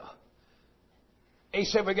Bethel. He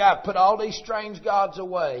said we got to put all these strange gods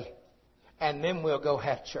away, and then we'll go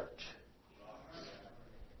have church.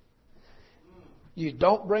 You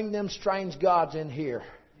don't bring them strange gods in here.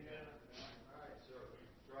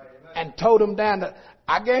 And towed them down to,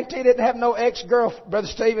 I guarantee they didn't have no ex-girlfriend. Brother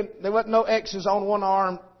Stephen, there wasn't no exes on one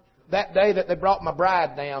arm that day that they brought my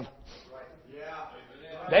bride down.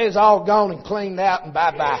 They was all gone and cleaned out and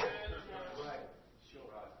bye-bye.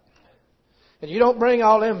 And you don't bring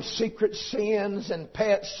all them secret sins and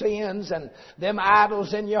pet sins and them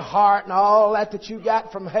idols in your heart and all that you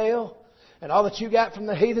got from hell and all that you got from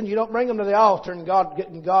the heathen. You don't bring them to the altar and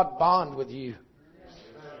God bond with you.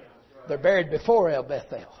 They're buried before El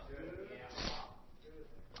Bethel.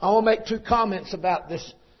 I want to make 2 comments about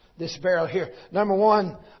this burial here. Number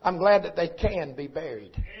 1, I'm glad that they can be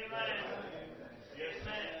buried.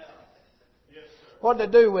 What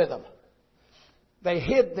did they do with them? They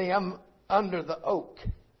hid them under the oak.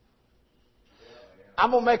 I'm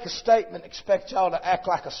going to make a statement, expect y'all to act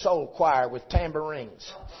like a soul choir with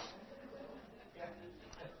tambourines.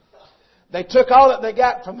 They took all that they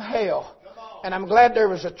got from hell, and I'm glad there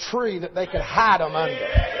was a tree that they could hide them under.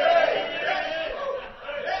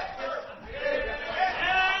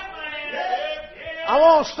 I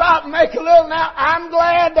want to stop and make a little now. I'm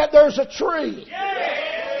glad that there's a tree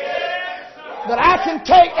that I can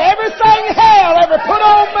take everything hell ever put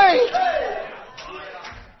on me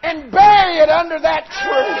and bury it under that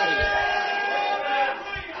tree.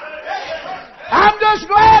 I'm just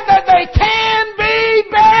glad that they can be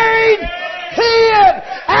buried, hid,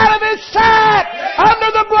 out of His sight,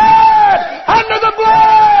 under the blood, under the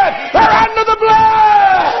blood. They're under the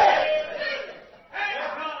blood.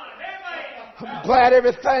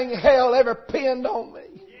 everything hell ever pinned on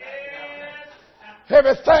me.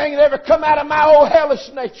 Everything that ever come out of my old hellish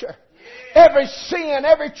nature. Every sin,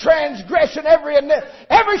 every transgression,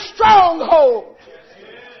 every stronghold.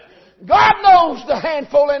 God knows the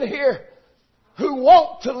handful in here who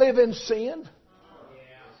want to live in sin.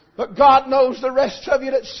 But God knows the rest of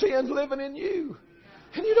you that sin's living in you.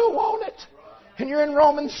 And you don't want it. And you're in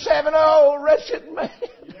Romans 7, oh, wretched man.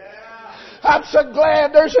 I'm so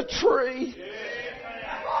glad there's a tree.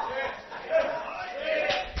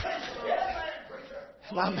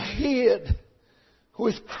 And I'm hid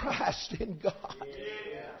with Christ in God.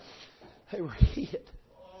 They were hid.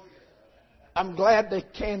 I'm glad they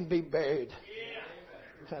can be buried.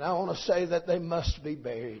 And I want to say that they must be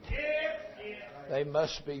buried. They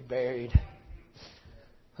must be buried.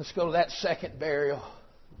 Let's go to that second burial.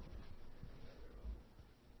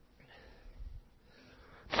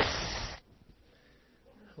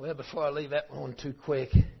 Well, before I leave that one too quick,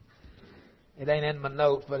 it ain't in my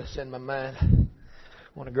notes, but it's in my mind.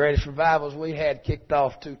 One of the greatest revivals we had kicked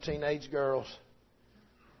off 2 teenage girls.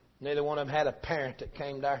 Neither one of them had a parent that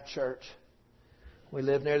came to our church. We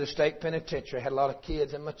lived near the state penitentiary. Had a lot of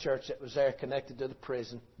kids in my church that was there connected to the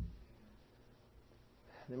prison.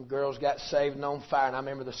 Them girls got saved and on fire. And I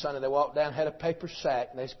remember the Sunday they walked down, had a paper sack,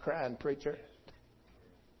 and they was crying, preacher.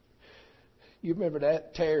 You remember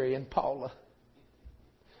that? Terry and Paula.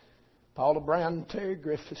 Paula Brown and Terry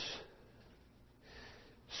Griffiths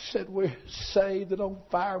said, we're saved and on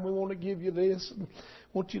fire and we want to give you this and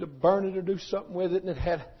want you to burn it or do something with it. And it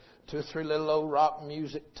had 2 or 3 little old rock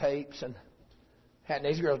music tapes. And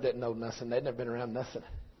these girls didn't know nothing. They'd never been around nothing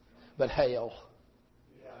but hell.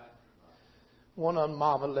 One of them,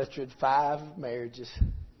 Mama literally 5 marriages.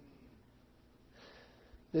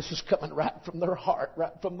 This is coming right from their heart,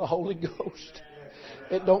 right from the Holy Ghost.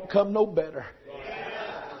 It don't come no better.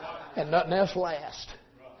 And nothing else lasts.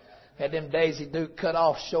 Had them Daisy Duke cut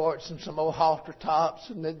off shorts and some old halter tops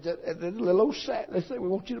and then a little old sack. They said, we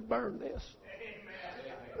want you to burn this.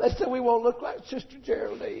 They said, we won't look like Sister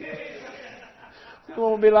Geraldine. We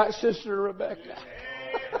want to be like Sister Rebecca.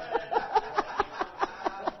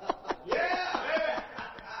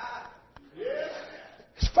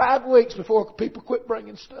 It's 5 weeks before people quit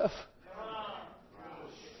bringing stuff.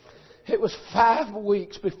 It was 5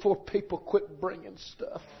 weeks before people quit bringing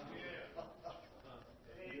stuff.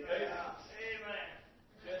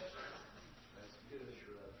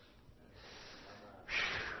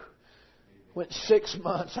 Went 6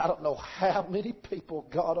 months. I don't know how many people,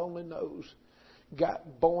 God only knows,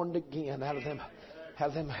 got born again out of them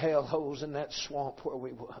hellholes in that swamp where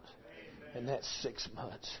we was. In that 6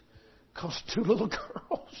 months. Because 2 little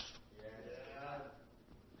girls.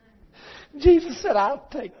 Jesus said, I'll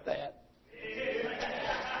take that.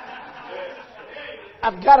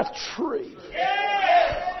 I've got a tree.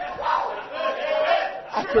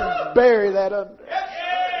 I can bury that under.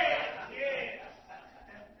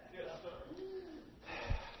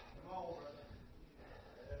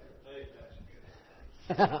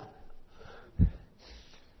 And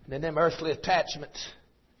then them earthly attachments,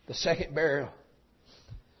 the second burial.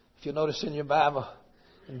 If you'll notice in your Bible,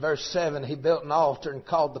 in verse 7, he built an altar and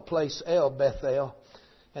called the place El Bethel.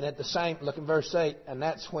 And at the same, look in verse 8, and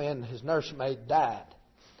that's when his nursemaid died.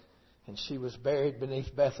 And she was buried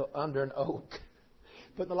beneath Bethel under an oak.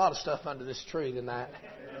 Putting a lot of stuff under this tree tonight.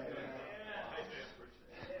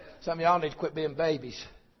 Some of y'all need to quit being babies.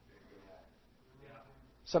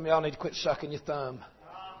 Some of y'all need to quit sucking your thumb.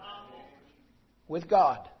 With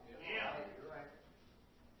God.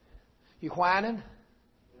 You whining?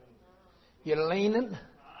 You're leaning?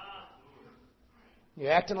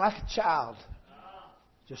 You're acting like a child.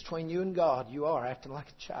 Just between you and God, you are acting like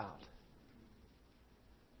a child.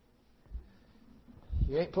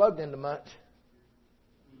 You ain't plugged into much.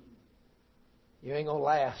 You ain't going to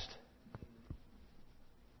last.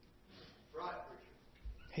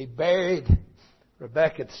 He buried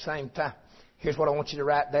Rebecca at the same time. Here's what I want you to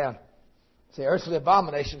write down. See, earthly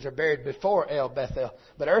abominations are buried before El Bethel,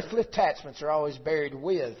 but earthly attachments are always buried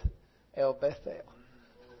with El Bethel.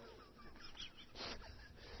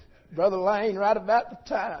 Brother Lane, right about the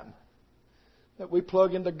time that we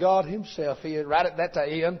plug into God Himself, right at that time,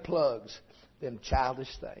 He unplugs them childish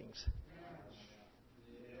things.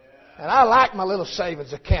 And I like my little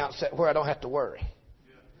savings accounts where I don't have to worry.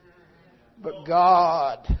 But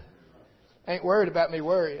God ain't worried about me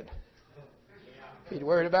worrying. He's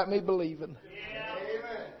worried about me believing.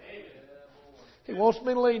 He wants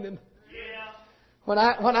me leaning. When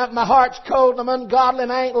my heart's cold and I'm ungodly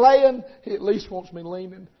and I ain't laying, He at least wants me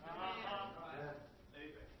leaning.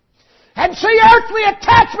 And see, earthly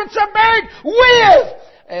attachments are buried with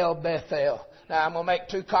El Bethel. Now, I'm going to make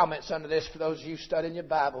 2 comments under this for those of you studying your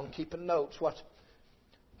Bible and keeping notes. I'm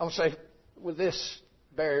going to say with this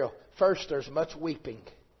burial, first, there's much weeping.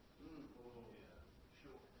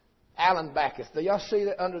 Alan Backus. Do y'all see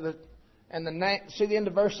that under the see the end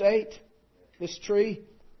of verse 8? This tree.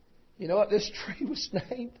 You know what this tree was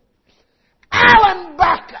named? Alan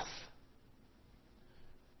Backus.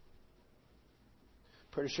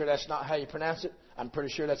 Pretty sure that's not how you pronounce it. I'm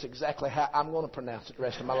pretty sure that's exactly how I'm going to pronounce it the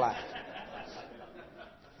rest of my life.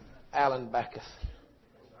 Alan Backus.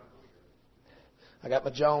 I got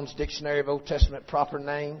my Jones Dictionary of Old Testament proper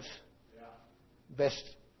names. Best,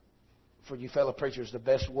 for you fellow preachers, the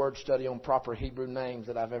best word study on proper Hebrew names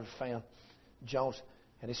that I've ever found. Jones.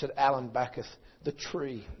 And he said, Alan Backus, the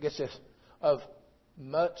tree, gets this, of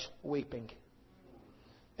much weeping,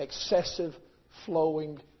 excessive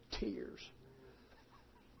flowing tears.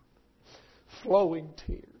 Flowing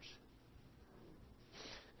tears.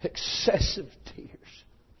 Excessive tears.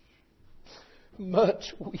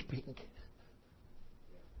 Much weeping.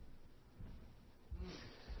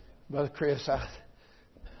 Brother Chris, I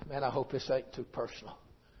hope this ain't too personal.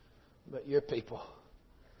 But your people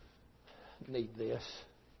need this.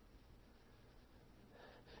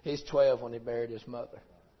 He's 12 when he buried his mother.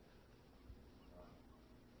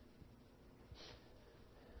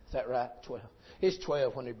 Is that right? 12. He's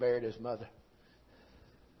 12 when he buried his mother.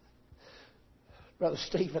 Brother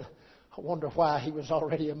Stephen, I wonder why he was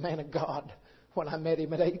already a man of God when I met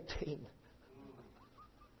him at 18.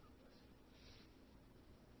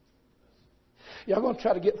 Y'all going to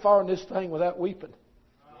try to get far in this thing without weeping?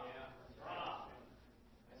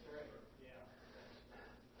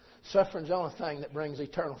 Suffering's the only thing that brings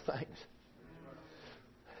eternal things.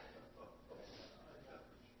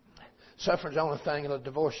 Suffering's the only thing that'll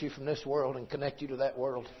divorce you from this world and connect you to that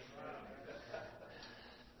world.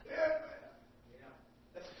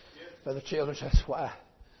 Brother Childers, that's why.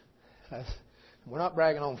 We're not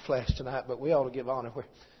bragging on flesh tonight, but we ought to give honor.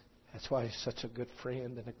 That's why he's such a good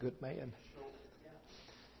friend and a good man.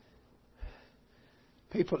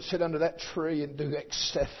 People that sit under that tree and do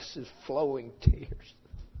excessive flowing tears.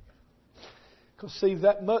 Because see,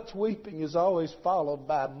 that much weeping is always followed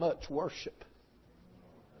by much worship.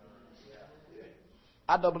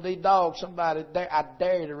 I double D dog somebody. I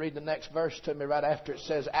dare you to read the next verse to me right after it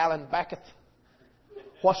says Alan Backus.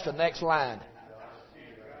 What's the next line?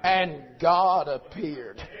 And God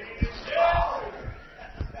appeared.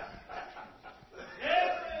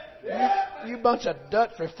 You bunch of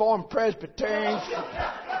Dutch Reformed Presbyterians.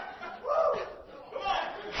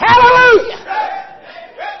 Hallelujah!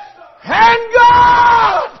 And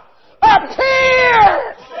God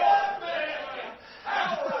appeared.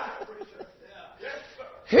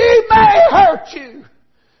 He may hurt you,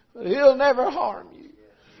 but He'll never harm you.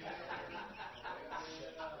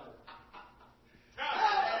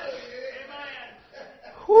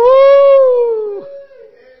 Woo!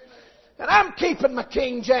 And I'm keeping my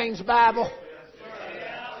King James Bible.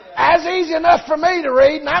 That's easy enough for me to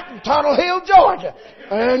read, and I'm from Tunnel Hill, Georgia.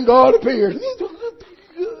 And God appeared.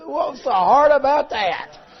 What's so hard about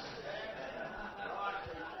that?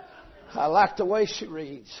 I like the way she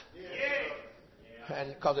reads.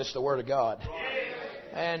 And because it's the Word of God.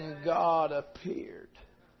 And God appeared.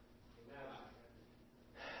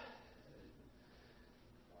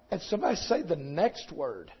 And somebody say the next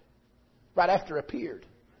word right after appeared.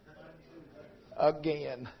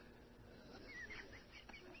 Again.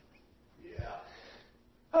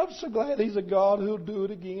 I'm so glad He's a God who'll do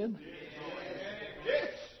it again.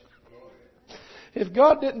 If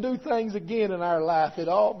God didn't do things again in our life, it'd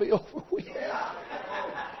all be over with.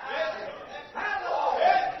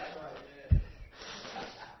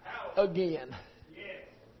 Again.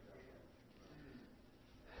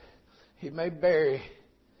 He may bury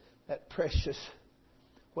that precious,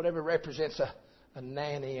 whatever represents a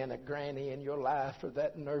nanny and a granny in your life, or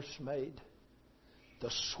that nursemaid, the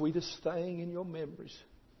sweetest thing in your memories,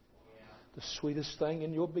 the sweetest thing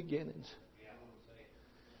in your beginnings.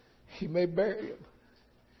 You may bury him.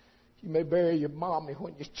 You may bury your mommy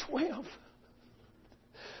when you're 12.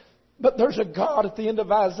 But there's a God at the end of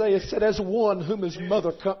Isaiah said, as one whom his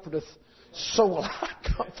mother comforteth, so will I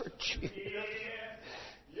comfort you.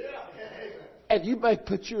 And you may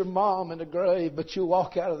put your mom in the grave, but you'll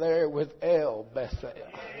walk out of there with El Bethel.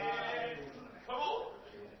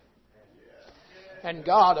 And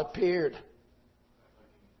God appeared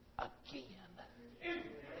again.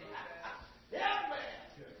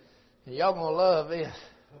 And y'all going to love this.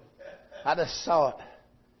 I just saw it.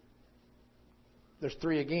 There's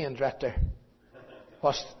 3 agains right there.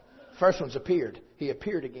 First one's appeared. He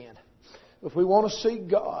appeared again. If we want to see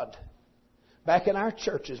God, back in our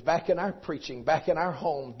churches, back in our preaching, back in our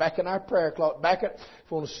homes, back in our prayer closet, if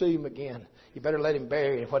you want to see him again, you better let him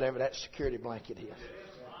bury in whatever that security blanket is.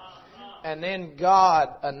 And then God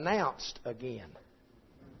announced again.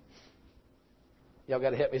 Y'all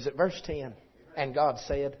got to help me. Is it verse 10? And God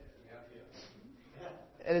said.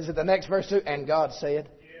 And is it the next verse too? And God said.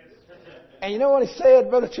 And you know what he said,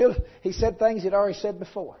 Brother Children? He said things he'd already said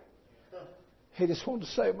before. He just wanted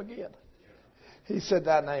to say them again. He said,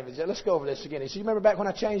 thy name is... Let's go over this again. He said, you remember back when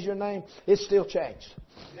I changed your name? It's still changed.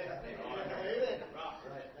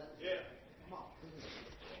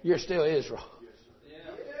 You're still Israel.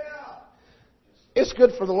 It's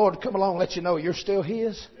good for the Lord to come along and let you know you're still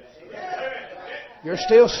His. You're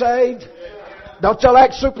still saved. Don't y'all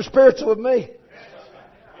act super spiritual with me.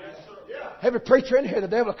 Every preacher in here, the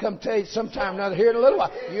devil will come tell you sometime or another here in a little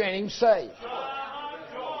while, you ain't even saved.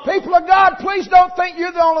 People of God, please don't think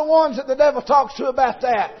you're the only ones that the devil talks to about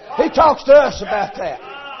that. He talks to us about that.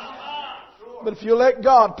 But if you let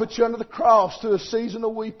God put you under the cross through a season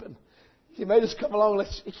of weeping, He made us come along and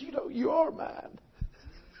let you know you are mine.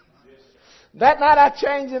 That night I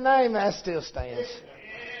changed the name, that still stands.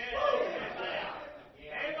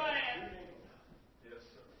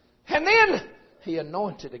 And then He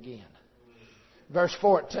anointed again. Verse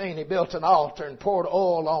 14, He built an altar and poured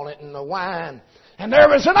oil on it and the wine. And there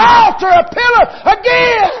was an altar, a pillar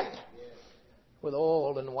again, with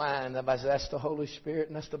oil and wine. Everybody says, that's the Holy Spirit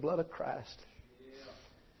and that's the blood of Christ.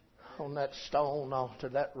 On that stone altar,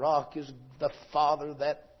 that rock is the Father,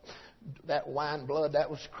 that wine blood,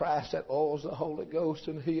 that was Christ, that oil is the Holy Ghost,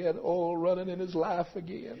 and He had oil running in His life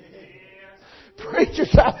again.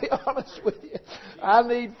 Preachers, I'll be honest with you, I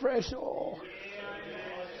need fresh oil.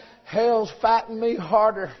 Hell's fighting me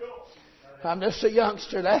harder. I'm just a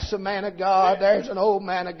youngster. That's a man of God. There's an old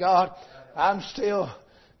man of God. I'm still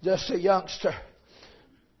just a youngster.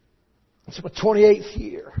 It's my 28th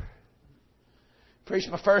year. Preached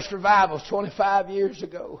my first revival 25 years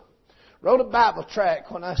ago. Wrote a Bible tract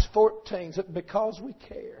when I was 14. Because we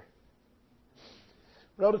care.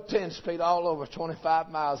 Wrote a 10-speed all over 25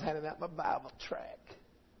 miles handing out my Bible tract.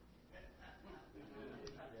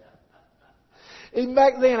 Even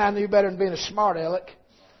back then I knew better than being a smart aleck.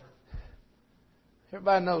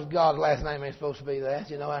 Everybody knows God's last name ain't supposed to be that.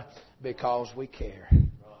 You know why? Because we care.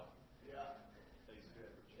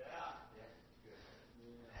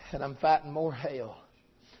 And I'm fighting more hell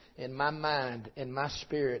in my mind, in my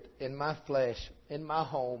spirit, in my flesh, in my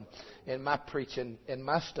home, in my preaching, in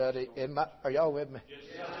my study, are y'all with me?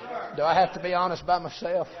 Do I have to be honest by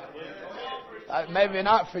myself? Maybe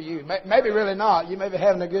not for you. Maybe really not. You may be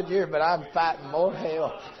having a good year, but I'm fighting more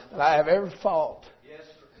hell than I have ever fought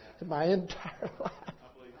in my entire life.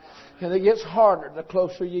 And it gets harder the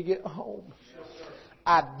closer you get home.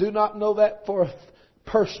 I do not know that for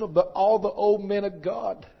personal, but all the old men of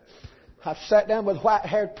God. I've sat down with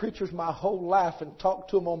white-haired preachers my whole life and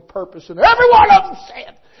talked to them on purpose, and every one of them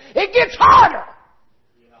said, it gets harder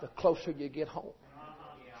the closer you get home.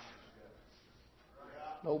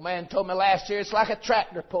 An old man told me last year, it's like a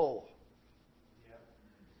tractor pull.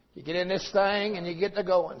 You get in this thing and you get to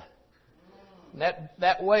going. And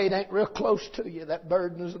that weight ain't real close to you. That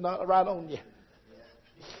burden is not right on you.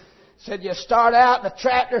 Said you start out in the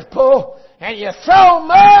tractor pull and you throw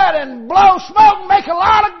mud and blow smoke and make a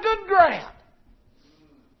lot of good ground.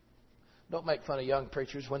 Don't make fun of young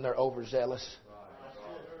preachers when they're overzealous.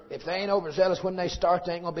 If they ain't overzealous when they start,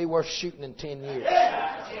 they ain't going to be worth shooting in 10 years.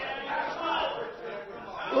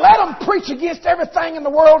 Let them preach against everything in the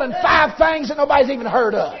world and 5 things that nobody's even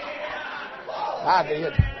heard of. I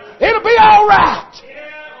did. It'll be all right.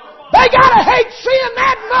 They gotta hate sin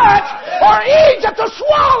that much or Egypt will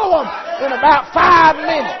swallow them in about 5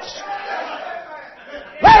 minutes.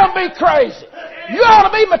 Let them be crazy. You ought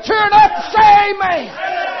to be mature enough to say amen.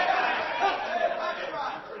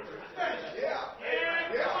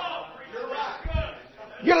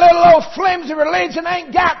 Your little old flimsy religion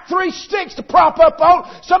ain't got 3 sticks to prop up on.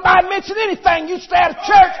 Somebody mention anything, you stay out of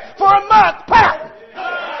church for a month pouting.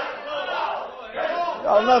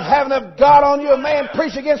 Y'all enough having a God on you, a man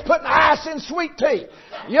preach against putting ice in sweet tea.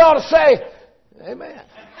 You ought to say, amen.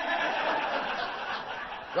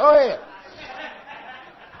 Go ahead.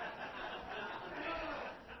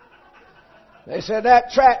 They said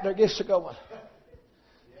that tractor gets to going.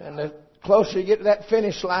 And the closer you get to that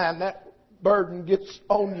finish line, that burden gets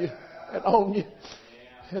on you and on you.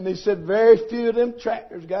 And they said very few of them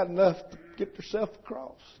tractors got enough to get themselves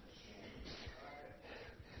across.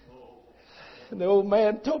 And the old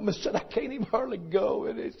man told me, said, I can't even hardly go.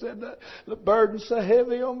 And he said, the burden's so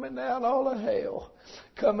heavy on me now and all the hell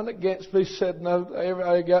coming against me. He said, no,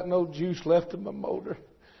 I got no juice left in my motor.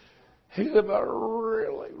 He said, but I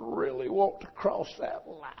really, really want to cross that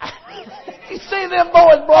line. You see them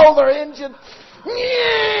boys blow their engine,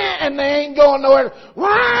 and they ain't going nowhere.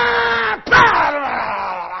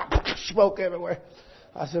 Smoke everywhere.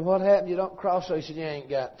 I said, what happened? You don't cross? So he said, you ain't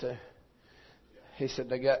got to. He said,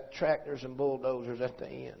 they got tractors and bulldozers at the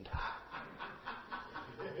end,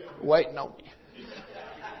 waiting on you.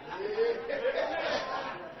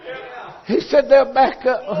 He said, they'll back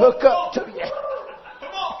up and hook up to you.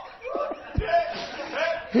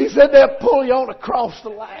 He said, they'll pull you on across the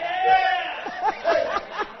line.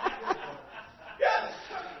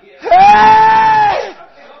 Hey!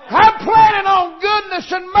 I'm planning on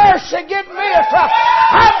goodness and mercy getting me across.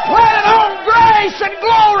 I'm planning on grace and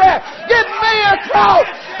glory getting me across.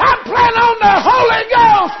 I'm planning on the Holy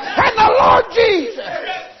Ghost and the Lord Jesus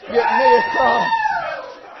getting me across.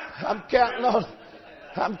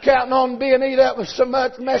 I'm counting on being eat up with so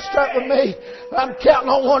much messed up with me. I'm counting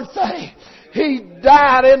on one thing. He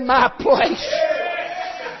died in my place.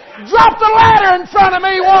 Dropped a ladder in front of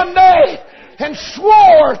me one day and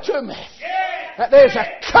swore to me that there's a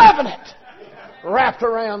covenant wrapped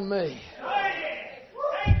around me.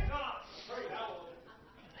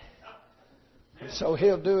 And so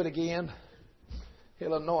He'll do it again.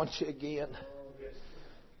 He'll anoint you again.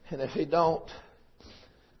 And if He don't,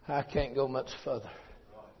 I can't go much further.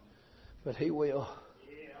 But He will.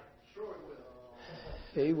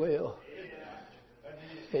 He will.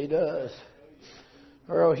 He does.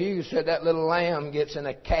 Earl Hughes said that little lamb gets in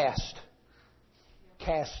a cast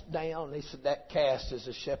down. He said that cast is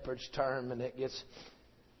a shepherd's term, and it gets,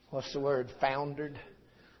 foundered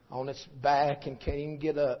on its back and can't even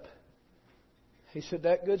get up. He said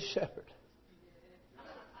that good shepherd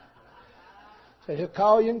said He'll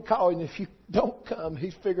call you and call you, and if you don't come,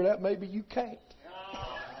 He's figured out maybe you can't.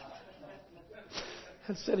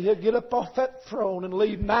 And said He'll get up off that throne and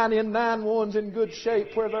leave 99 ones in good shape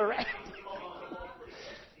where they're at.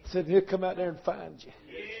 Said He'll come out there and find you.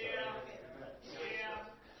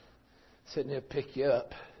 Said He'll pick you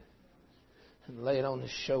up and lay it on His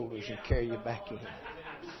shoulders and carry you back in.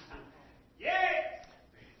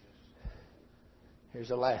 Here's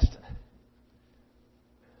the last one.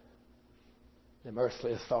 Them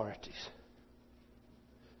earthly authorities.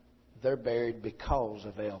 They're buried because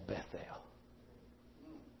of El Bethel.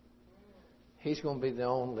 He's going to be the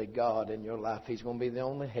only God in your life. He's going to be the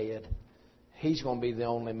only head. He's going to be the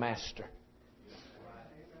only master.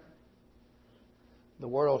 The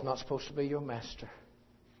world's not supposed to be your master.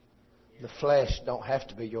 The flesh don't have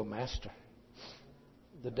to be your master.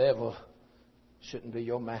 The devil shouldn't be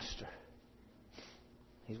your master.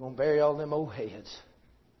 He's going to bury all them old heads.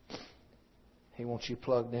 He wants you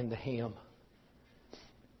plugged into Him.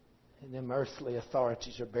 And them earthly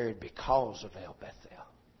authorities are buried because of El Bethel.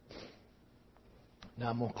 Now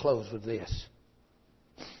I'm going to close with this.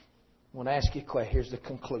 I want to ask you a question. Here's the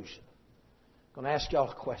conclusion. I'm going to ask y'all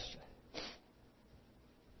a question.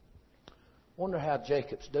 Wonder how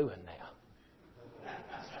Jacob's doing now.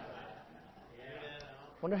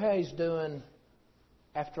 Wonder how he's doing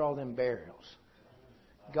after all them burials.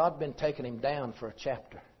 God been taking him down for a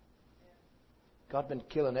chapter. God been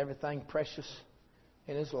killing everything precious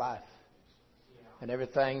in his life and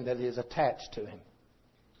everything that is attached to him.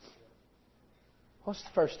 What's the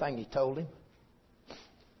first thing He told him?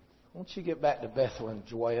 Won't you get back to Bethel and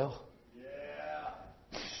dwell? Yeah.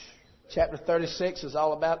 Chapter 36 is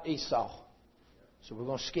all about Esau. So we're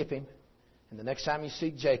going to skip him. And the next time you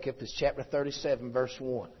see Jacob is chapter 37, verse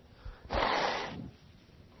 1.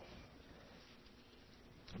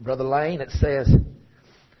 Brother Lane, it says,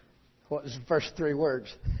 what is the first 3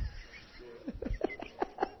 words?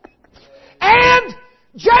 And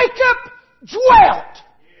Jacob dwelt.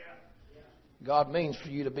 God means for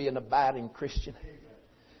you to be an abiding Christian.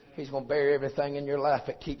 He's going to bury everything in your life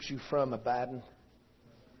that keeps you from abiding.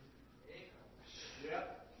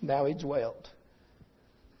 Now He dwelt.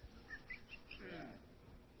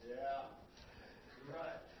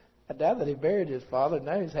 I doubt that He buried his father.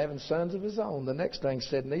 Now He's having sons of His own. The next thing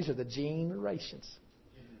said, and these are the generations.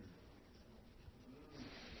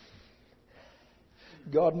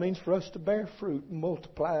 God means for us to bear fruit and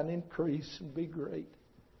multiply and increase and be great.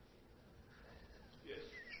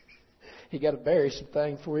 He got to bury some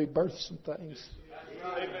things before He births some things.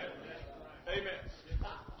 Amen. Amen.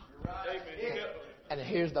 And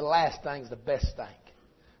here's the last thing, the best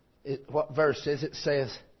thing. What verse is it?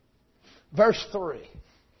 Says, verse 3.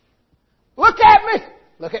 Look at me.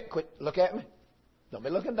 Look at me. Don't be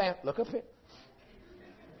looking down. Look up here.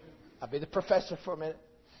 I'll be the professor for a minute.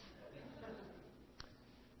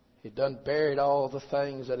 He done buried all the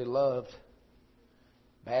things that he loved.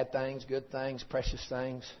 Bad things, good things, precious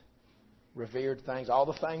things. revered things, all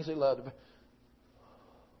the things he loved. I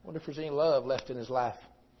wonder if there's any love left in his life.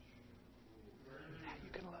 Now you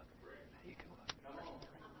can love. Now you can love.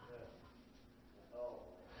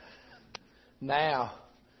 Now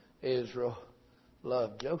Israel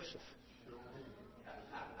loved Joseph.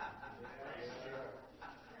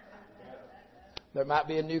 There might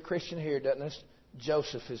be a new Christian here, doesn't there?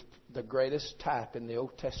 Joseph is the greatest type in the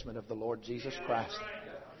Old Testament of the Lord Jesus Christ.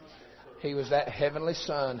 He was that heavenly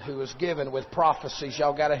son who was given with prophecies.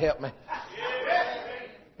 Y'all got to help me.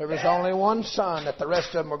 There was only one son that the rest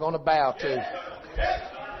of them were going to bow to.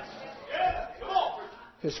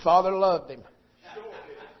 His father loved him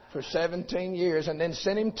for 17 years and then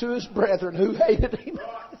sent him to his brethren who hated him.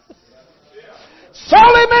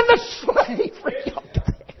 Sold him into slavery.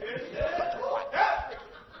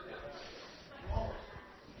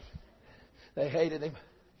 They hated him.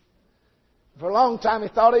 For a long time he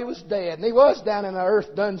thought he was dead. And he was down in an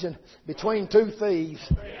earth dungeon between two thieves.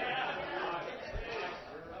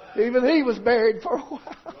 Even he was buried for a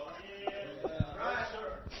while.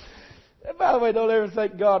 And by the way, don't ever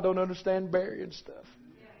think God don't understand burying stuff.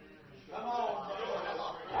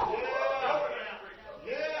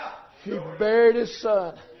 He buried his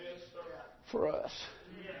son for us.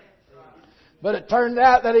 But it turned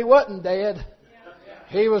out that he wasn't dead.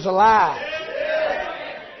 He was alive.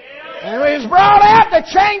 And when he was brought out, they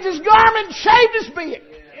changed his garment, shaved his beard.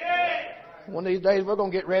 One of these days we're going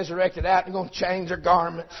to get resurrected out and going to change their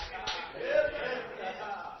garments.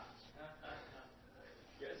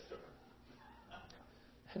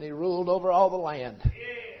 And he ruled over all the land.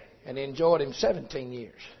 And he enjoyed him 17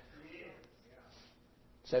 years.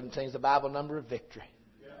 17 is the Bible number of victory.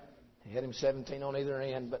 He had him 17 on either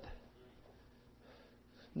end. But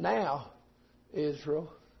now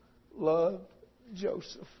Israel loved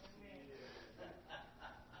Joseph.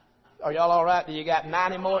 Are y'all all right? Do you got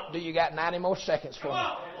 90 more? Do you got 90 more seconds for me?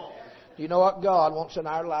 Do you know what God wants in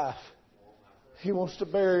our life? He wants to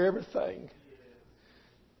bury everything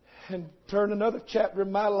and turn another chapter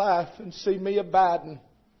in my life and see me abiding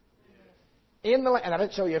in the land. And I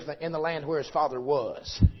didn't show you everything in the land where his father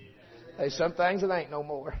was. There's some things that ain't no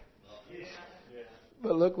more.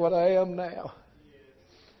 But look what I am now.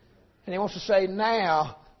 And he wants to say,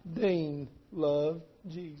 now Dean loved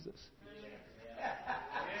Jesus.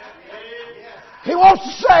 He wants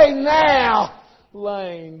to say, now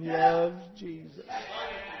Lane loves Jesus.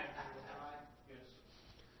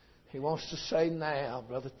 He wants to say, now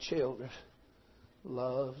Brother Childress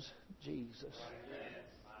loves Jesus.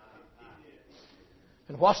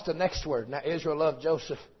 And what's the next word? Now Israel loved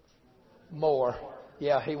Joseph more.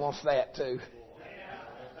 Yeah, he wants that too.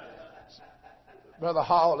 Brother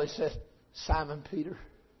Hall, he said, Simon Peter,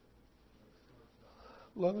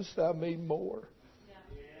 lovest thou me more?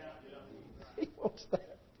 He wants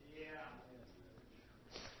that.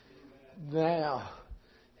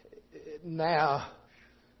 Now,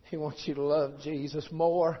 he wants you to love Jesus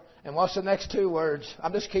more. And what's the next two words?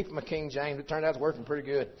 I'm just keeping my King James. It turned out it's working pretty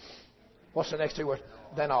good. What's the next two words?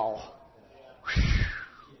 Than all.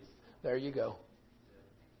 There you go.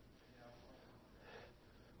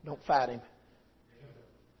 Don't fight him.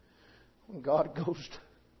 When God goes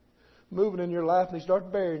moving in your life and he starts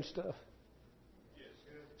burying stuff.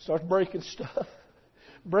 Starts breaking stuff.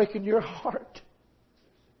 Breaking your heart.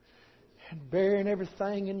 And burying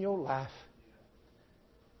everything in your life.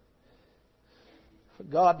 For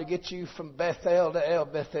God to get you from Bethel to El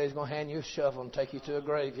Bethel, He's going to hand you a shovel and take you to a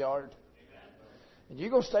graveyard. And you're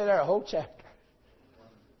going to stay there a whole chapter.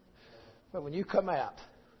 But when you come out,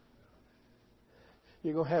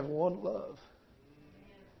 you're going to have one love.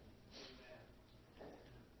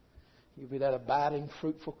 You'll be that abiding,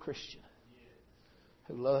 fruitful Christian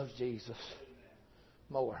who loves Jesus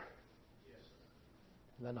more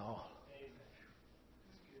than all. I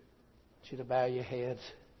want you to bow your heads.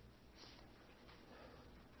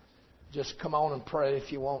 Just come on and pray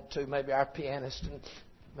if you want to. Maybe our pianist and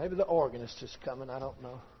maybe the organist is coming. I don't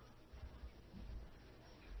know.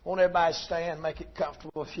 Won't everybody stand, make it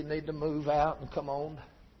comfortable if you need to move out and come on.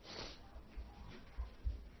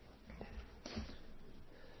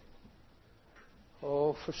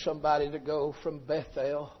 Oh, for somebody to go from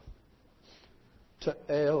Bethel to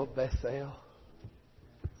El Bethel.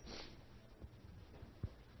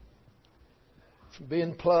 From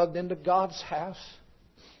being plugged into God's house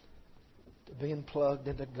to being plugged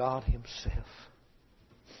into God Himself.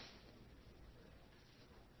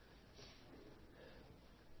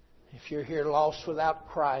 If you're here lost without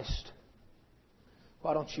Christ,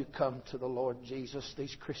 why don't you come to the Lord Jesus?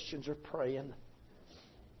 These Christians are praying.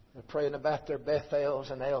 They're praying about their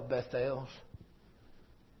Bethels and El Bethels.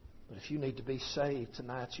 But if you need to be saved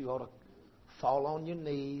tonight, you ought to Fall on your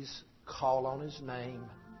knees. Call on His name.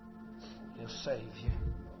 He'll save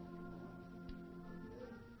you.